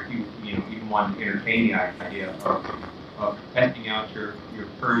wanted to, or if you know, even want to entertain the idea of testing out your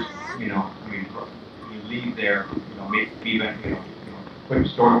first, you know, I mean, you leave there, you know, maybe even, you know,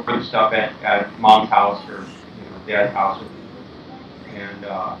 store the stuff at mom's house or, you know, dad's house, and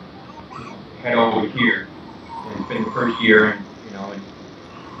head over here and spend the first year and and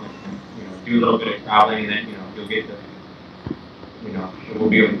do a little bit of traveling, and then you'll get to, we'll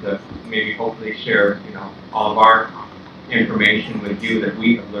be able to maybe hopefully share all of our information with you that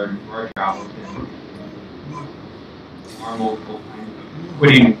we have learned from our travels and our multiple times of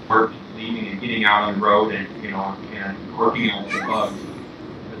quitting work, leaving and getting out on the road and and working out the bugs.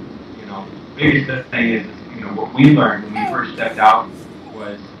 The biggest thing is what we learned when we first stepped out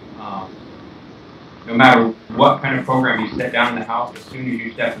was no matter what kind of program you set down in the house, as soon as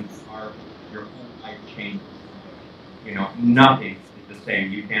you step in the car, your whole life changes. Nothing is the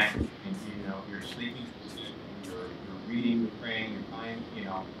same. You can't, you're sleeping, you're reading, you're praying, you're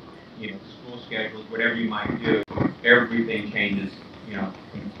time, school schedules, whatever you might do, everything changes,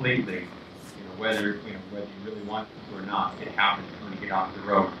 completely. Whether you really want to or not, it happens when you get off the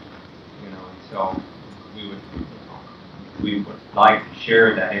road. And so we would like to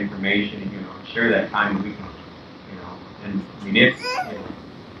share that information, share that time that we can, and I mean it's,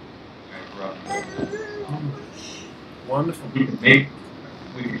 Wonderful. We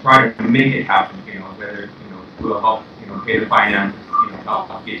can try to make it happen, whether, we'll help, pay the finances,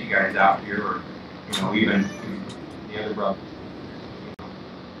 help get you guys out here, or, even the other brothers.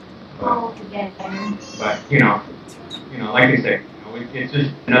 But, like I said, it's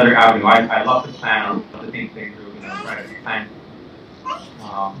just another avenue. I love to plan. I love to think things through, try to plan.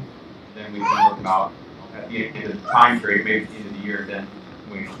 Then we can work about at the end of the time period, maybe at the end of the year, then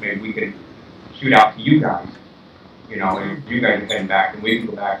maybe we can shoot out to you guys. And you guys are heading back, and we can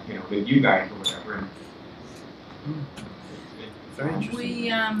go back, with you guys or whatever. Very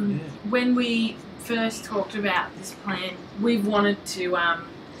interesting. When we first talked about this plan, we've wanted to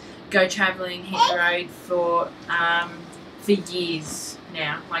go travelling hit the road for years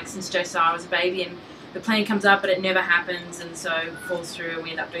now, like since Josiah was a baby, and the plan comes up but it never happens, and so falls through and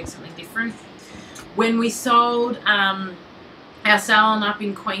we end up doing something different. When we sold our salon up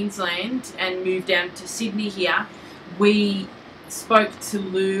in Queensland and moved down to Sydney here, we spoke to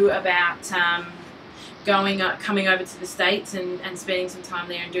Lou about coming over to the States and spending some time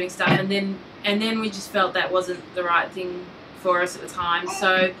there and doing stuff, and then we just felt that wasn't the right thing for us at the time,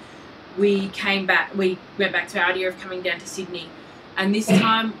 so we went back to our idea of coming down to Sydney. And this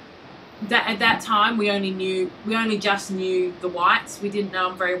time, at that time, we only just knew the Whites. We didn't know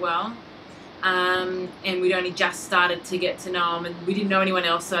them very well, and we'd only just started to get to know them, and we didn't know anyone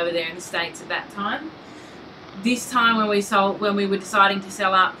else over there in the States at that time. This time, when we were deciding to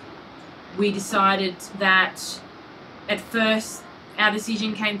sell up, we decided that at first our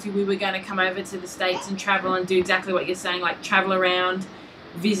decision came to we were going to come over to the States and travel and do exactly what you're saying, like travel around,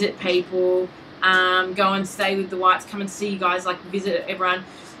 visit people, go and stay with the Whites, come and see you guys, like visit everyone.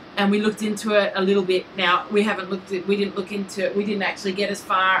 And we looked into it a little bit. Now we didn't look into it. We didn't actually get as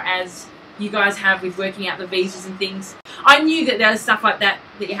far as you guys have with working out the visas and things. I knew that there was stuff like that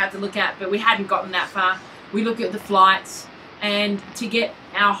you had to look at, but we hadn't gotten that far. We looked at the flights, and to get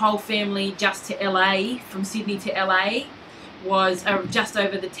our whole family just to LA, from Sydney to LA, was just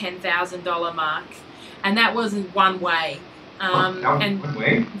over the $10,000 mark, and that wasn't one way. That was one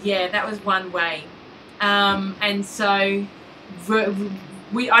way? Yeah, that was one way. And so I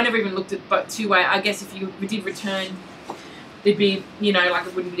never even looked at but two-way. I guess if we did return, it'd be, like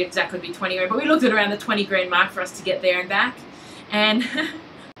it wouldn't exactly be 20 grand, but we looked at around the 20 grand mark for us to get there and back. And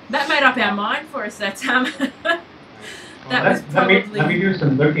that made up our mind for us that time. Let me do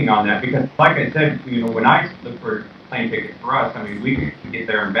some looking on that, because like I said, when I looked for plane tickets for us, I mean, we could get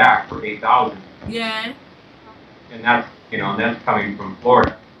there and back for $8,000. Yeah. And that's, that's coming from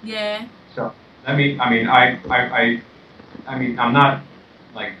Florida. Yeah. So, I'm not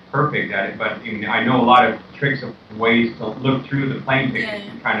like perfect at it, but I know a lot of tricks of ways to look through the plane tickets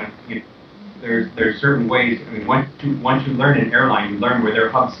and kind of, there's certain ways. I mean, once you learn an airline, you learn where their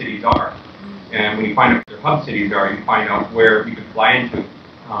hub cities are, and when you find out where their hub cities are, you find out where you can fly into.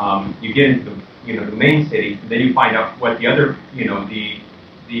 You get into the main city, and then you find out what the other,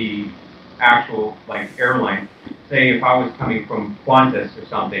 the actual like airline. Say if I was coming from Qantas or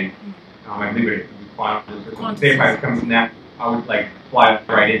something, I believe it was Qantas or something. Say if I was coming from that, I would like fly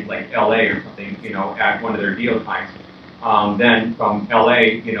right into like LA or something, at one of their deal times. Then from LA,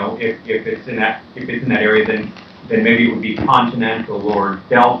 if it's in that area, then maybe it would be Continental or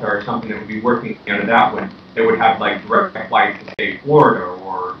Delta or something that would be working out of that one. They would have like direct flights to say Florida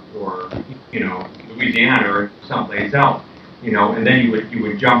or Louisiana or someplace else, and then you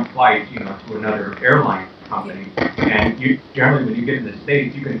would jump flight, to another airline company. And generally when you get in the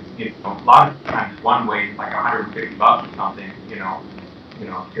States, you can, a lot of times one way is like $150 or something,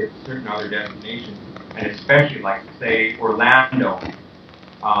 to certain other destinations. And especially like say Orlando,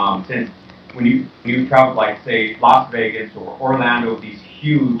 since when you travel, like say Las Vegas or Orlando, these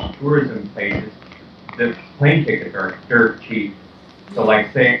huge tourism places, the plane tickets are dirt cheap. So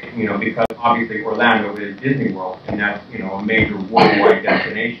like say, because obviously Orlando is Disney World, and that's, a major worldwide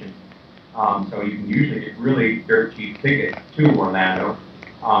destination. So you can usually get really dirt cheap tickets to Orlando,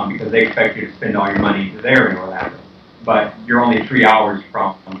 because they expect you to spend all your money there in Orlando. But you're only 3 hours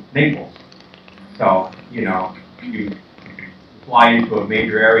from Naples. So, you fly into a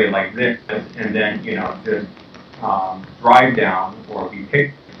major area like this and then, just drive down or be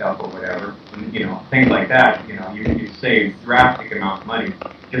picked up or whatever, and, things like that, you save drastic amounts of money.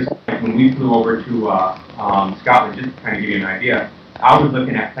 Just like when we flew over to Scotland, just to kind of give you an idea, I was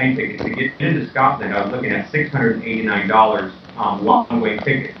looking at plane tickets. To get into Scotland, I was looking at $689 one-way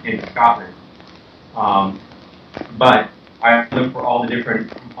ticket into Scotland. But I looked for all the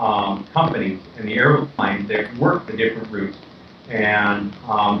different companies and the airlines that work the different routes. And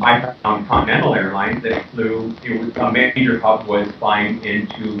I found Continental Airlines that flew, a major hub was flying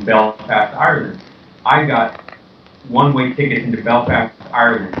into Belfast, Ireland. I got one-way tickets into Belfast,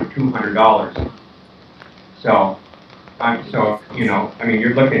 Ireland for $200. So,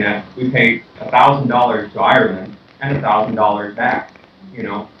 you're looking at, we paid $1,000 to Ireland and $1,000 back,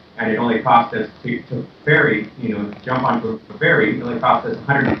 and it only cost us to ferry, jump onto a ferry, it only cost us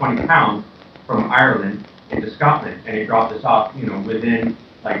 120 pounds from Ireland into Scotland, and it dropped us off, within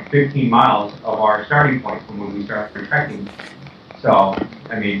like 15 miles of our starting point from when we started trekking. So,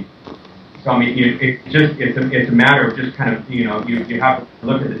 it's a matter of just kind of, you have to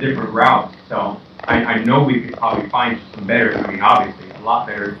look at the different routes. So I know we could probably find some better, obviously a lot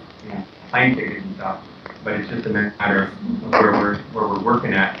better, plane tickets and stuff, but it's just a matter of where we're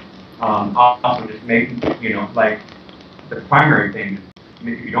working at. Also just making, like the primary thing is,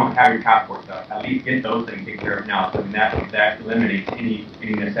 if you don't have your passport stuff, at least get those things taken care of now. So that eliminates any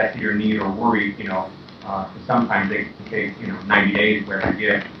necessity or need or worry. Sometimes they can take 90 days where to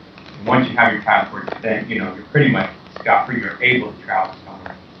get. And once you have your passport, then you're pretty much scot-free. You're able to travel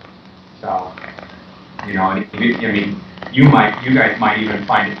somewhere. So you guys might even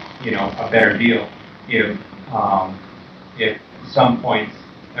find it a better deal if some points.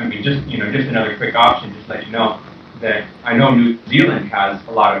 Just another quick option, just to let you know that I know New Zealand has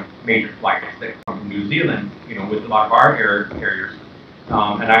a lot of major flights that come from New Zealand, with a lot of our air carriers.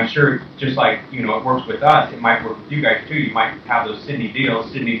 And I'm sure, just like, it works with us, it might work with you guys too. You might have those Sydney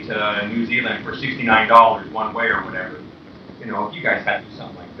deals, Sydney to New Zealand for $69 one way or whatever. If you guys had to do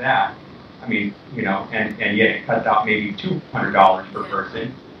something like that, and yet it cuts out maybe $200 per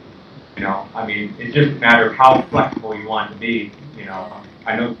person. It's just a matter of how flexible you want to be.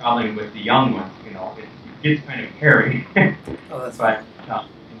 I know traveling with the young ones, it gets kind of hairy. Oh, that's but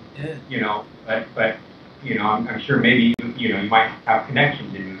I'm sure maybe you might have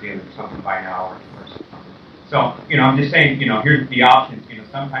connections in New Zealand or something by now or something. So I'm just saying, here's the options.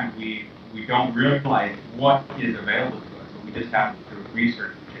 Sometimes we don't realize what is available to us, but we just have to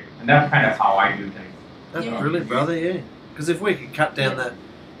research it, and that's kind of how I do things. That's brilliant, brother. Yeah, because if we could cut down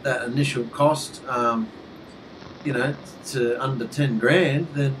that initial cost, to under 10 grand,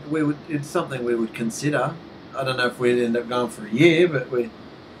 then it's something we would consider. I don't know if we'd end up going for a year, but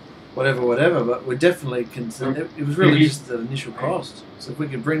whatever, but we definitely consider. It was really just the initial cost. So if we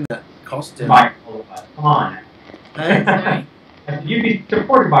could bring that cost down. Come on. Hey? You'd be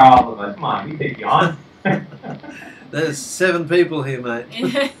supported by all of us. Come on, we take you on. There's 7 people here, mate.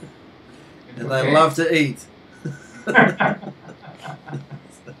 And they love to eat.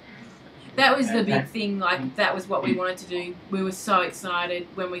 That was the big thing, that was what we wanted to do. We were so excited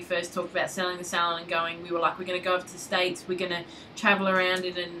when we first talked about selling the salon and going. We were like, we're going to go up to the States, we're going to travel around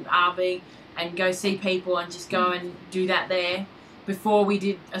in an RV and go see people and just go and do that there before we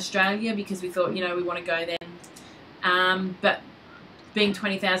did Australia, because we thought, we want to go then. But being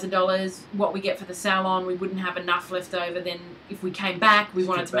 $20,000, what we get for the salon, we wouldn't have enough left over. Then if we came back, we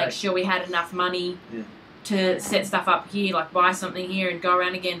wanted to make sure we had enough money to set stuff up here, like buy something here and go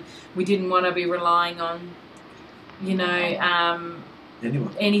around again. We didn't want to be relying on,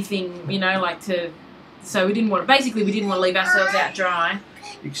 anything, so we didn't want to leave ourselves out dry.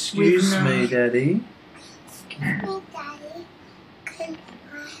 Excuse me, Daddy. Excuse me, Daddy. Can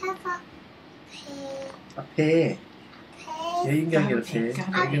I have a pear? A pear? Yeah, you can go and get a pear. A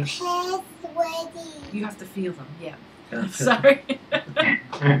pear's ready. You have to feel them, yeah. Okay. Sorry.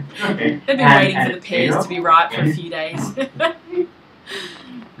 They've been waiting for the pears to be ripe for a few days. But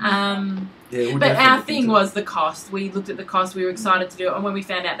our thing was the cost. We looked at the cost. We were excited to do it, and when we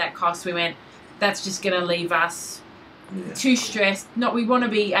found out that cost, we went, "That's just going to leave us too stressed." We want to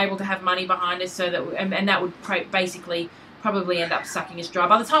be able to have money behind us, so that and that would basically probably end up sucking us dry.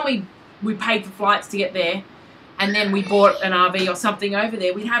 By the time we we paid for flights to get there, and then we bought an RV or something over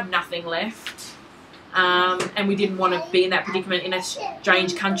there, we'd have nothing left. And we didn't want to be in that predicament in a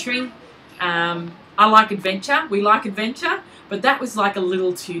strange country. I like adventure. We like adventure, but that was like a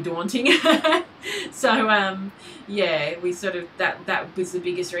little too daunting. So yeah, we sort of that was the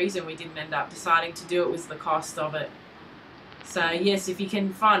biggest reason we didn't end up deciding to do it, was the cost of it. So yes, if you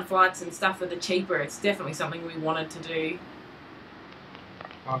can find flights and stuff that are cheaper, it's definitely something we wanted to do.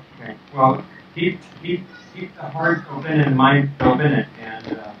 Okay. Well, keep the hearts open and minds open,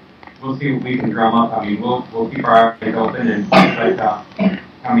 and we'll see what we can drum up. I mean, we'll keep our eyes open, but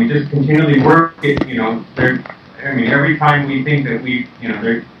I mean, just continually work it. You know, I mean, every time we think that we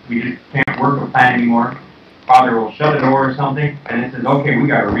just can't work a plan anymore, Father will shut the door or something, and it says, okay, we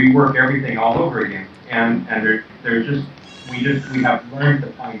got to rework everything all over again. And we have learned to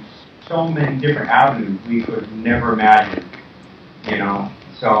find so many different avenues we could never imagine. You know,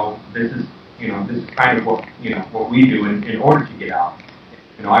 so this is kind of what we do in order to get out.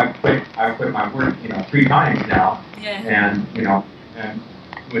 You know, I've quit my work 3 times now, and and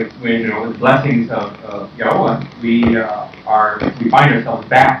with the blessings of Yahweh, we find ourselves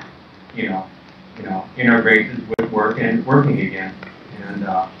back, in our graces with work and working again, and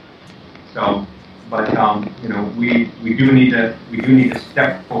so. But we do need to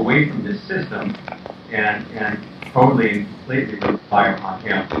step away from this system and totally and completely rely upon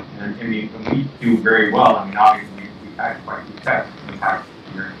Him. And I mean, we do very well. I mean, obviously we've had quite a few tests in the past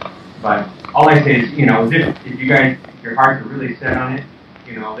year. But all I say is, if you guys, if your hearts are really set on it,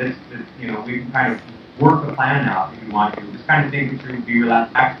 this we can kind of work the plan out if you want to. Just kind of think it through, be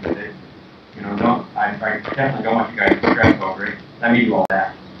relaxed with it. I definitely don't want you guys to stress over it. Let me do all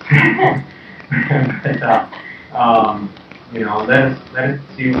that. But let us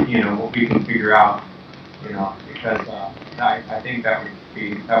see what we can figure out. Because I think that would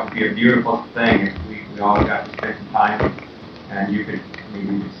be a beautiful thing if we all got to spend some time, and we could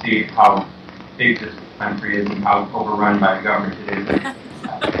see how big this country is and how overrun by the government it is.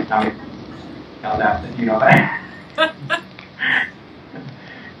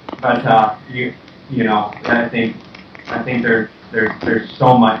 But I think there's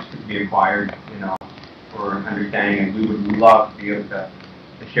so much to be acquired, for understanding, and we would love to be able to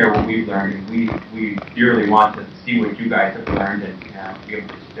share what we've learned, and we dearly want to see what you guys have learned and be able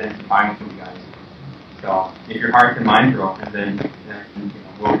to spend some time with you guys. So if your hearts and minds are open, then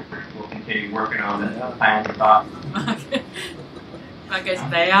we'll continue working on the plans and thoughts. I guess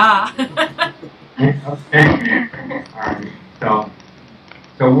they are. Okay. All right.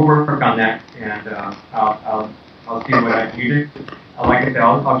 So we'll work on that, and I'll see what I can do. Like I said,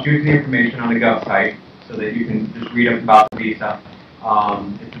 I'll shoot you the information on the Gov site so that you can just read up about the visa.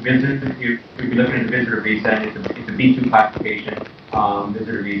 It's a visitor. If you're looking at the visitor visa, it's a B2 classification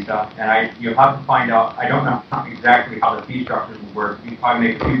visitor visa, and you'll have to find out. I don't know exactly how the fee structures will work. You probably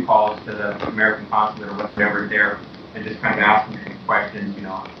make a few calls to the American consulate or whatever there, and just kind of ask them some questions.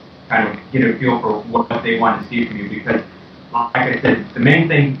 Kind of get a feel for what they want to see from you, because, like I said, the main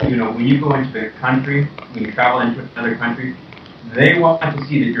thing, when you go into the country, when you travel into another country, they want to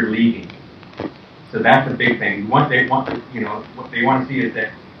see that you're leaving. So that's a big thing. What they want to see is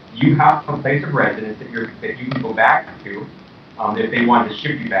that you have a place of residence that you can go back to, if they want to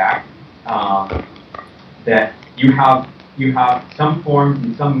ship you back. That you have some forms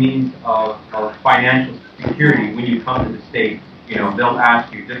and some means of financial security when you come to the state. They'll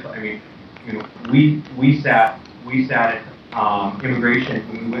ask you. We sat at immigration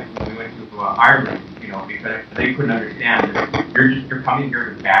when we went to Ireland. Because they couldn't understand that you're coming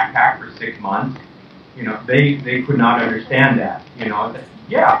here to backpack for 6 months. They could not understand that.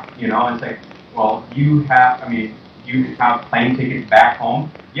 It's like, well, you have plane tickets back home.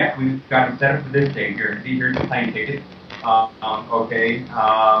 Yeah, we've got them set up for this day here. See, here's the plane ticket. Okay.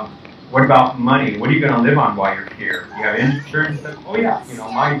 What about money? What are you going to live on while you're here? You have insurance? Oh yeah.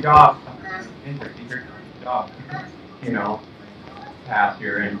 My job. Here's my job. Pass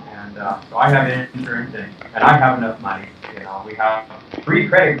here, and so I have insurance, and I have enough money. We have 3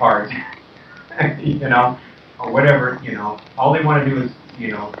 credit cards. Or whatever. All they want to do is,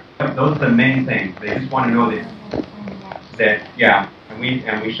 those are the main things. They just want to know that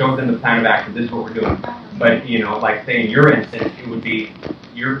and we showed them the plan of action. This is what we're doing. But like say in your instance, it would be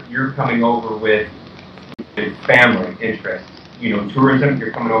you're coming over with family interests. Tourism.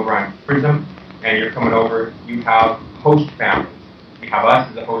 You're coming over on tourism, and you're coming over. You have host families. We have us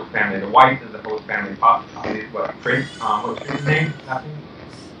as a host family. The wife is a host family. Possibly what? Chris? What's his name? Nothing.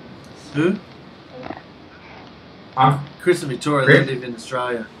 Who? Huh? Chris and Victoria. Chris? They live in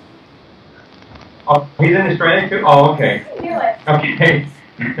Australia. Oh, he's in Australia too. Oh, okay. I knew it. Okay.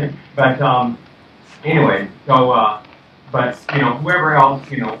 But anyway, so but whoever else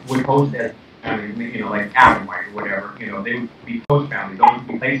would host as like Avonwhite or whatever, they would be host families. Those would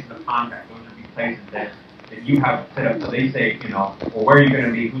be places of contact. Those would be places that you have set up. So they say, well, where are you going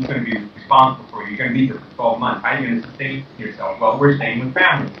to be? Who's going to be responsible for you? You're going to be here for 12 months. How are you going to sustain yourself? Well, we're staying with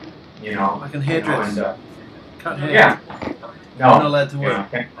families. Like an hairdress. Cut hair. Yeah. No. You're not allowed to work.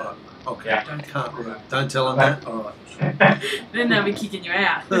 Okay. Okay. Yeah. Can't work. Don't tell them that. All right. Then they'll be kicking you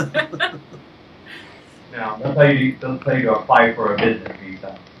out. No, they'll tell you to apply for a business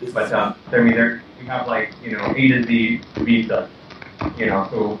visa. But we have like A to Z visas.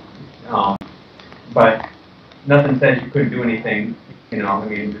 So but nothing says you couldn't do anything.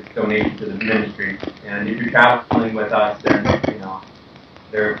 It's donation to the ministry. And if you're traveling with us, then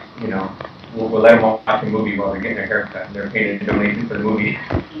we'll let them watch a movie while they're getting a haircut, and they're paying a donation for the movie.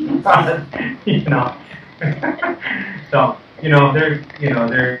 So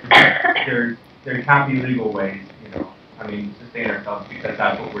there's happy legal ways. Sustain ourselves, because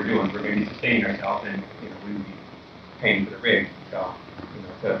that's what we're doing. We're going to be sustaining ourselves, and we would be paying for the rig. So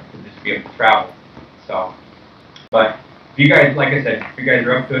to just be able to travel. So, but if you guys, like I said, if you guys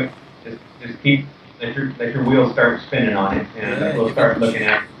are up to it, just keep let your wheels start spinning on it, and we'll start looking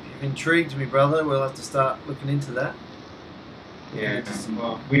at. Intrigued me, brother. We'll have to start looking into that. Yeah.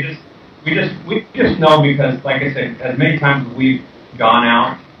 Well, we just know, because, like I said, as many times as we've gone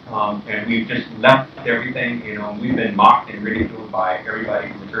out and we've just left everything, we've been mocked and ridiculed by everybody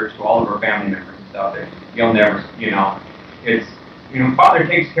from the church to all of our family members and stuff. That you'll never, it's Father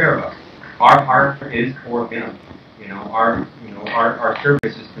takes care of us. Our heart is for Him. Our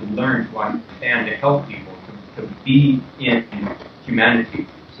service is to learn, to understand, to help people, to be in humanity,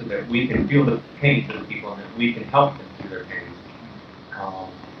 so that we can feel the pains of the people and that we can help them through their pains.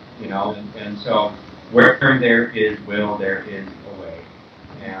 And so where there is will, there is a way.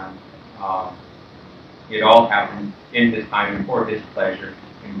 And it all happens in His time and for His pleasure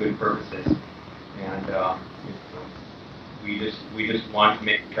and good purposes. And we just want to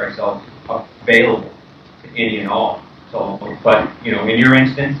make ourselves available to any and all. So, but in your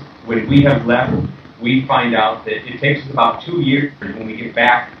instance, when we have left, we find out that it takes us about 2 years when we get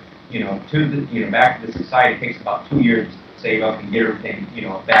back, back to the society. It takes about 2 years to save up and get everything,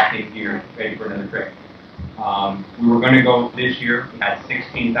 back in gear, ready for another trip. We were going to go this year. We had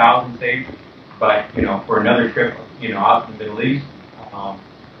 16,000 saved, but for another trip, out in the Middle East.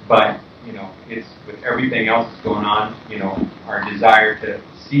 But it's with everything else that's going on. Our desire to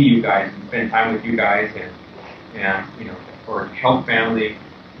see you guys and spend time with you guys, and for help family.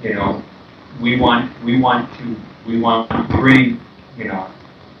 We want to bring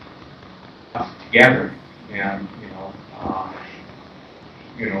us together, and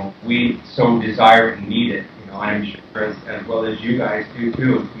we so desire and need it. I'm sure as well as you guys do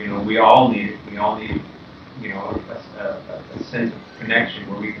too. We all need it. We all need a sense of connection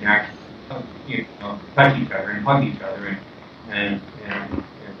where we can actually touch each other and hug each other and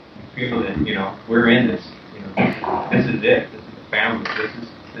feel that we're in this. This is it. This is the family.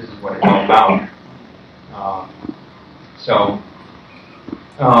 This is what it's all about.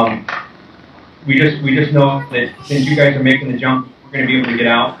 We just know that since you guys are making the jump, we're going to be able to get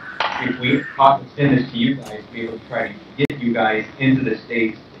out. If we extend this to you guys, be able to try to get you guys into the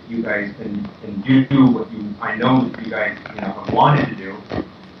states that you guys can do what I know that you guys have wanted to do.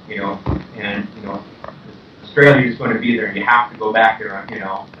 And Australia is going to be there. You have to go back there,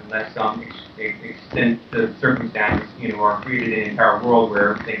 unless some extensive circumstances, are created in the entire world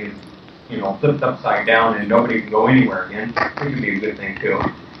where everything is, flipped upside down and nobody can go anywhere again, which would be a good thing too.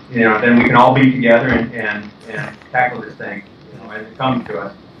 Then we can all be together and tackle this thing, as it comes to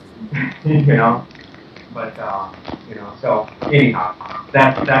us, But so anyhow,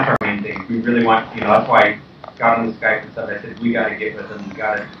 that's our main thing. We really want, that's why I got on the Skype and stuff. I said we got to get with them. We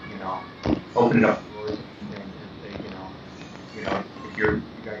got to, open it up doors and say, if you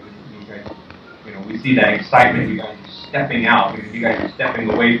guys, we see that excitement. You guys are stepping out. You guys are stepping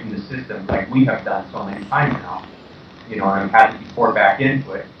away from the system like we have done so many times now. And I've had to be poured back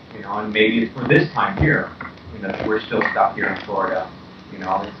into it. And maybe it's for this time here. We're still stuck here in Florida.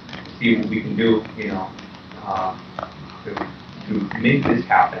 Let's see what we can do. To make this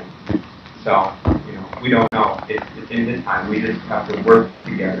happen. So, we don't know. It's in His time. We just have to work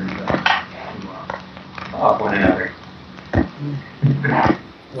together to help one another.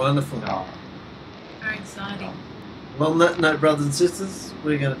 Wonderful. So, Very exciting. Well, on that note, brothers and sisters,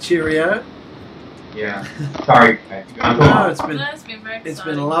 we're going to cheerio. yeah. Sorry. No, it's been very exciting. it's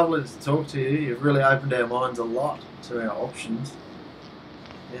been lovely to talk to you. You've really opened our minds a lot to our options.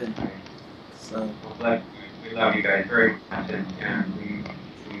 Yeah. So we love you guys very much, and we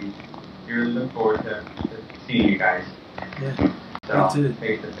sure look forward to seeing you guys. Yeah. So, Me too.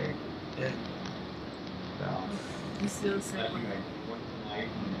 face to face. Yeah. So, You feel the bless same you way. guys. Once tonight.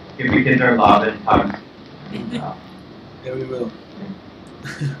 Give the kids our love and hugs. And, Yeah, we will.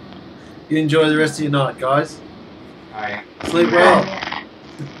 You enjoy the rest of your night, guys. alright. Sleep well.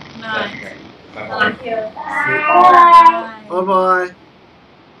 Night. Bye bye. Thank you. Bye bye.